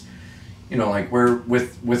just, you know, like where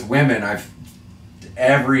with women, I've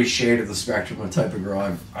every shade of the spectrum of type of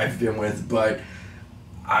girl I've been with, but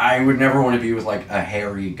I would never want to be with like a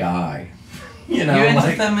hairy guy. You know, you're into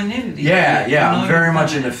like, femininity. Yeah, yeah, You know, I'm very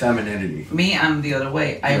much into femininity. Me, I'm the other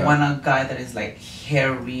way. I want a guy that is like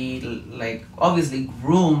hairy, like obviously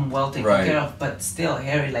groomed, well taken care of, but still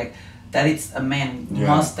hairy, like that it's a man,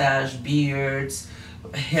 mustache, beards,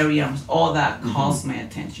 hairy arms, all that calls my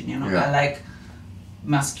attention, you know. I like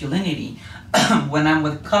masculinity. When I'm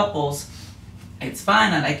with couples, it's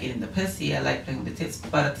fine. I like eating the pussy, I like playing with the tits,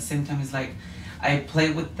 but at the same time it's like I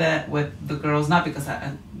play with the girls, not because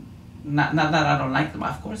not that I don't like them,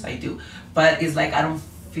 of course I do, but it's like I don't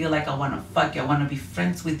feel like I want to fuck you. I want to be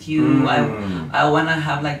friends with you. I want to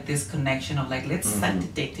have like this connection of like, let's suck the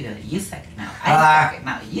dick together. You suck it now. I suck it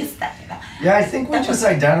now. You suck it now. Yeah, I think we just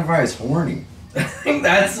identify as horny. I think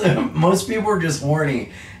that's most people are just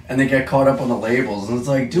horny, and they get caught up on the labels. And it's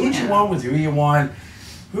like, do what you want with who you want.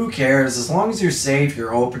 Who cares? As long as you're safe,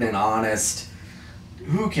 you're open and honest.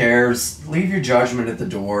 Who cares? Leave your judgment at the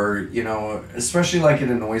door, you know, especially like it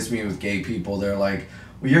annoys me with gay people. They're like,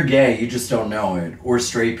 well, you're gay, you just don't know it. Or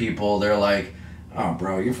straight people, they're like, oh,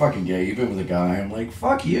 bro, you're fucking gay, you've been with a guy. I'm like,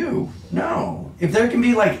 fuck you. No. If there can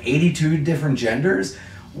be like 82 different genders,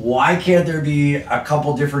 why can't there be a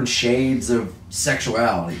couple different shades of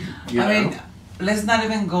sexuality? You know? I mean, let's not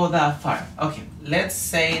even go that far. Okay, let's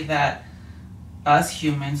say that us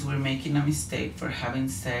humans, we're making a mistake for having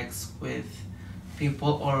sex with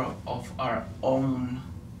people or of our own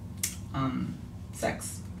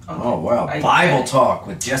sex. Okay. Oh wow, Bible talk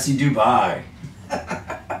with Jessy Dubai.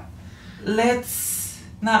 Let's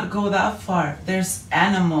not go that far. There's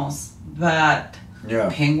animals that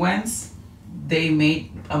penguins, they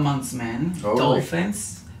mate amongst men.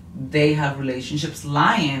 Dolphins, they have relationships.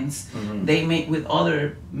 Lions, they mate with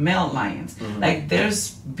other male lions. Like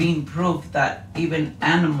there's been proof that even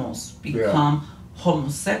animals become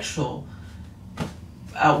homosexual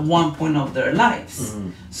at one point of their lives.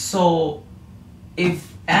 So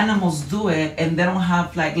if animals do it and they don't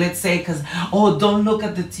have like, let's say, because don't look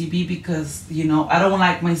at the TV because, you know, I don't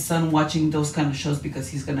like my son watching those kind of shows because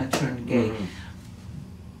he's gonna turn gay.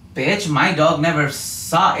 Bitch, my dog never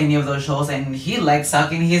saw any of those shows and he likes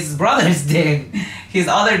sucking his brother's dick,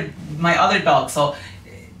 my other dog. So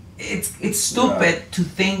it's stupid to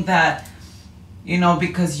think that, you know,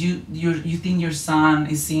 because you think your son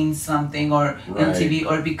is seeing something or on TV,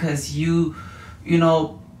 or because you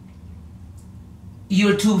know,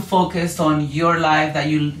 you're too focused on your life that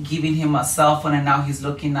you're giving him a cell phone and now he's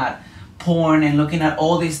looking at porn and looking at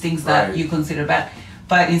all these things that you consider bad.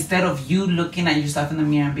 But instead of you looking at yourself in the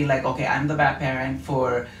mirror and be like, okay, I'm the bad parent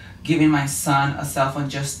for giving my son a cell phone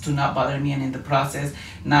just to not bother me, and in the process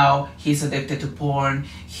now he's addicted to porn,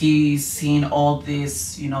 he's seen all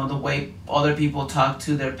this, you know, the way other people talk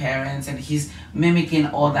to their parents and he's mimicking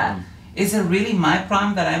all that. Is it really my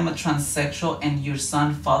problem that I'm a transsexual and your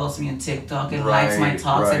son follows me on TikTok and likes my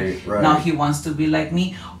talks and now he wants to be like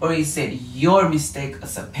me? Or is it your mistake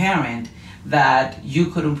as a parent that you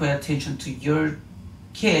couldn't pay attention to your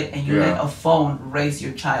kid and you let a phone raise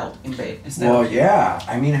your child in bed instead of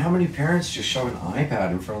I mean, how many parents just shove an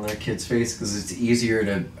iPad in front of their kid's face because it's easier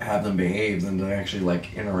to have them behave than to actually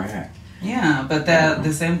like interact? Yeah, but at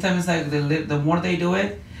the same time, it's like the more they do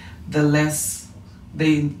it, the less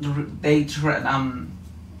they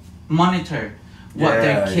monitor what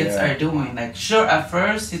their kids are doing. Like, sure, at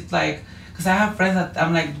first it's like, because I have friends that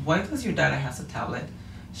I'm like, why does your daughter has a tablet?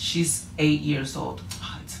 She's 8 years old.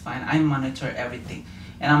 Oh, it's fine, I monitor everything.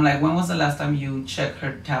 And I'm like, when was the last time you checked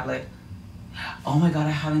her tablet? Oh my God,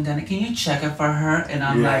 I haven't done it. Can you check it for her? And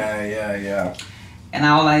I'm and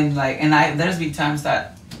I'm like, there's been times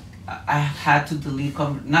that I had to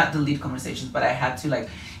not delete conversations, but I had to like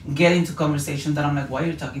get into conversations that I'm like, why are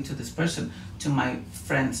you talking to this person? To my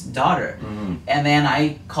friend's daughter. And then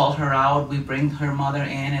I call her out, we bring her mother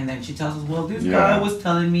in, and then she tells us, well, this guy was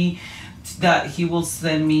telling me that he will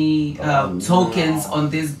send me tokens on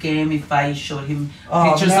this game if I showed him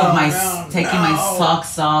pictures of taking my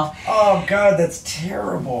socks off. Oh God, that's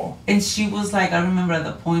terrible. And she was like, I remember at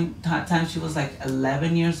the time she was like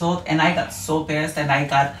 11 years old, and I got so pissed, and I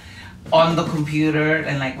got on the computer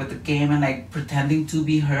and like with the game and like pretending to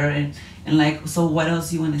be her and like, so what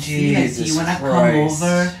else you want to see? Like, do you want to come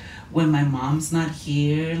over when my mom's not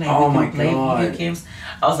here? Like, we can play video games.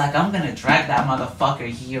 I was like, I'm gonna drag that motherfucker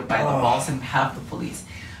here by the balls and have the police.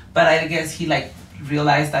 But I guess he like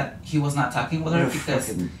realized that he was not talking with her You're because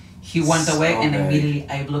fucking he went away, and scumbag. immediately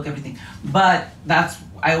I blocked everything. But that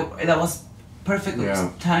was perfect Yeah.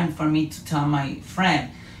 time for me to tell my friend,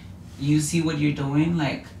 you see what you're doing?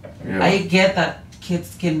 Like, Yeah. I get that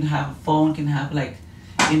kids can have a phone, can have like,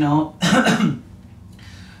 you know,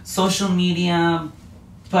 social media,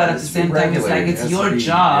 but at the same time, it's like it's your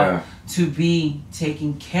job to be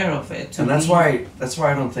taking care of it. And that's why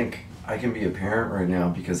I don't think I can be a parent right now,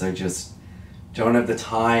 because I just don't have the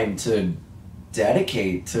time to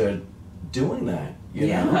dedicate to doing that. You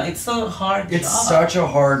know? It's a hard It's job. such a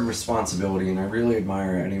hard responsibility, and I really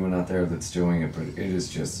admire anyone out there that's doing it, but it is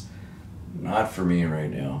just not for me right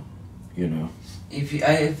now. You know. If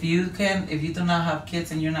you do not have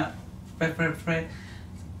kids and you're not afraid,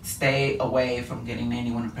 stay away from getting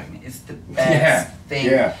anyone pregnant. It's the best thing.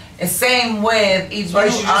 Yeah. It's same with if So you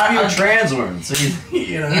you should just be a are trans woman. So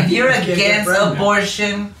you know. if you're you can't get against pregnant.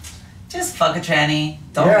 abortion, just fuck a tranny.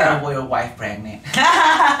 Don't Yeah. get your wife pregnant.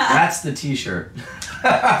 That's the T-shirt.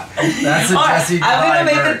 That's a Jessy I'm gonna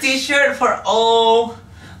make merch. a T-shirt for all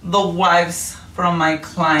the wives from my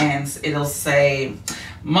clients. It'll say,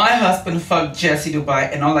 "My husband fucked Jessy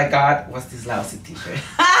Dubai, and all I got was this lousy T-shirt."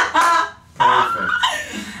 Perfect.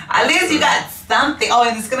 At least you got something. Oh,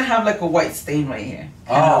 and it's gonna have like a white stain right here.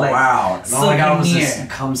 Oh, like wow. And all I got was this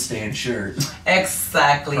souvenir. cum stain shirt.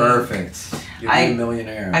 Exactly. Perfect. You'll be a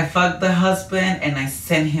millionaire. I fucked the husband and I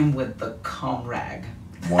sent him with the cum rag.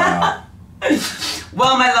 Wow.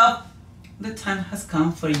 Well, my love, the time has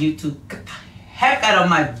come for you to get the heck out of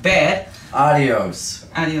my bed. Adios.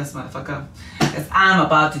 Adios, motherfucker. Because I'm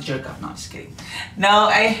about to jerk off. No, I'm just kidding. No,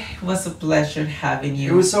 it was a pleasure having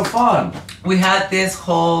you. It was so fun. We had this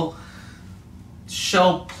whole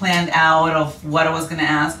show planned out of what I was going to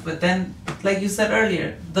ask, but then, like you said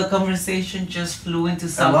earlier, the conversation just flew into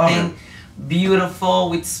I love something beautiful.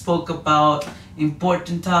 We spoke about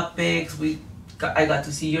important topics. I got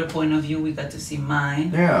to see your point of view. We got to see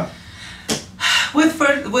mine. Yeah. With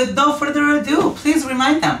no further ado, please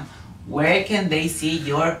remind them, where can they see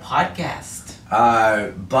your podcast?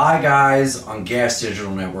 Buy guys on Gas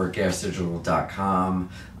Digital Network, gasdigital.com.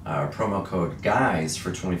 Promo code GUYS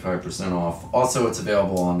for 25% off. Also, it's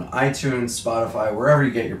available on iTunes, Spotify, wherever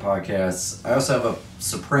you get your podcasts. I also have a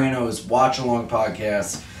Sopranos watch-along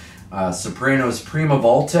podcast, Sopranos Prima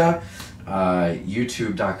Volta,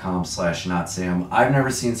 youtube.com/notsam. I've never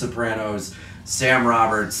seen Sopranos. Sam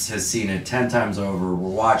Roberts has seen it 10 times over. We're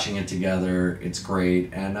watching it together. It's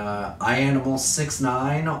great. And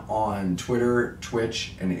iAnimal69 on Twitter,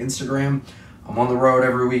 Twitch, and Instagram. I'm on the road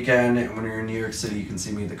every weekend, and when you're in New York City, you can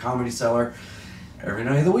see me at the Comedy Cellar every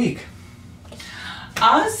night of the week.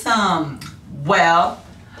 Awesome. Well,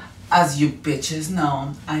 as you bitches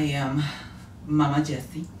know, I am Mama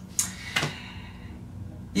Jessy.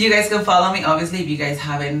 You guys can follow me, obviously, if you guys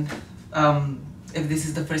haven't, if this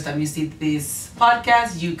is the first time you see this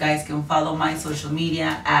podcast, you guys can follow my social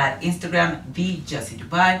media at Instagram, The Jessy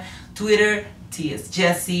Dubai, Twitter, TS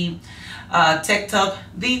Jessy, TikTok,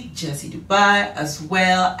 The Jessy Dubai, as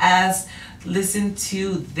well as listen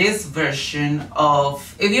to this version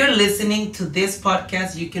of, if you're listening to this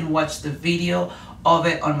podcast, you can watch the video of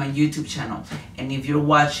it on my YouTube channel. And if you're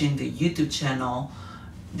watching the YouTube channel,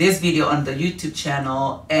 this video on the YouTube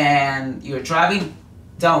channel, and you're driving,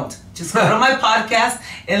 don't. Just go to my podcast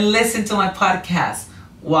and listen to my podcast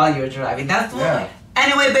while you're driving. That's Yeah.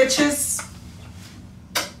 Anyway, bitches.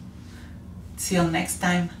 Till next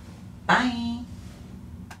time. Bye.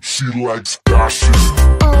 She likes fashion.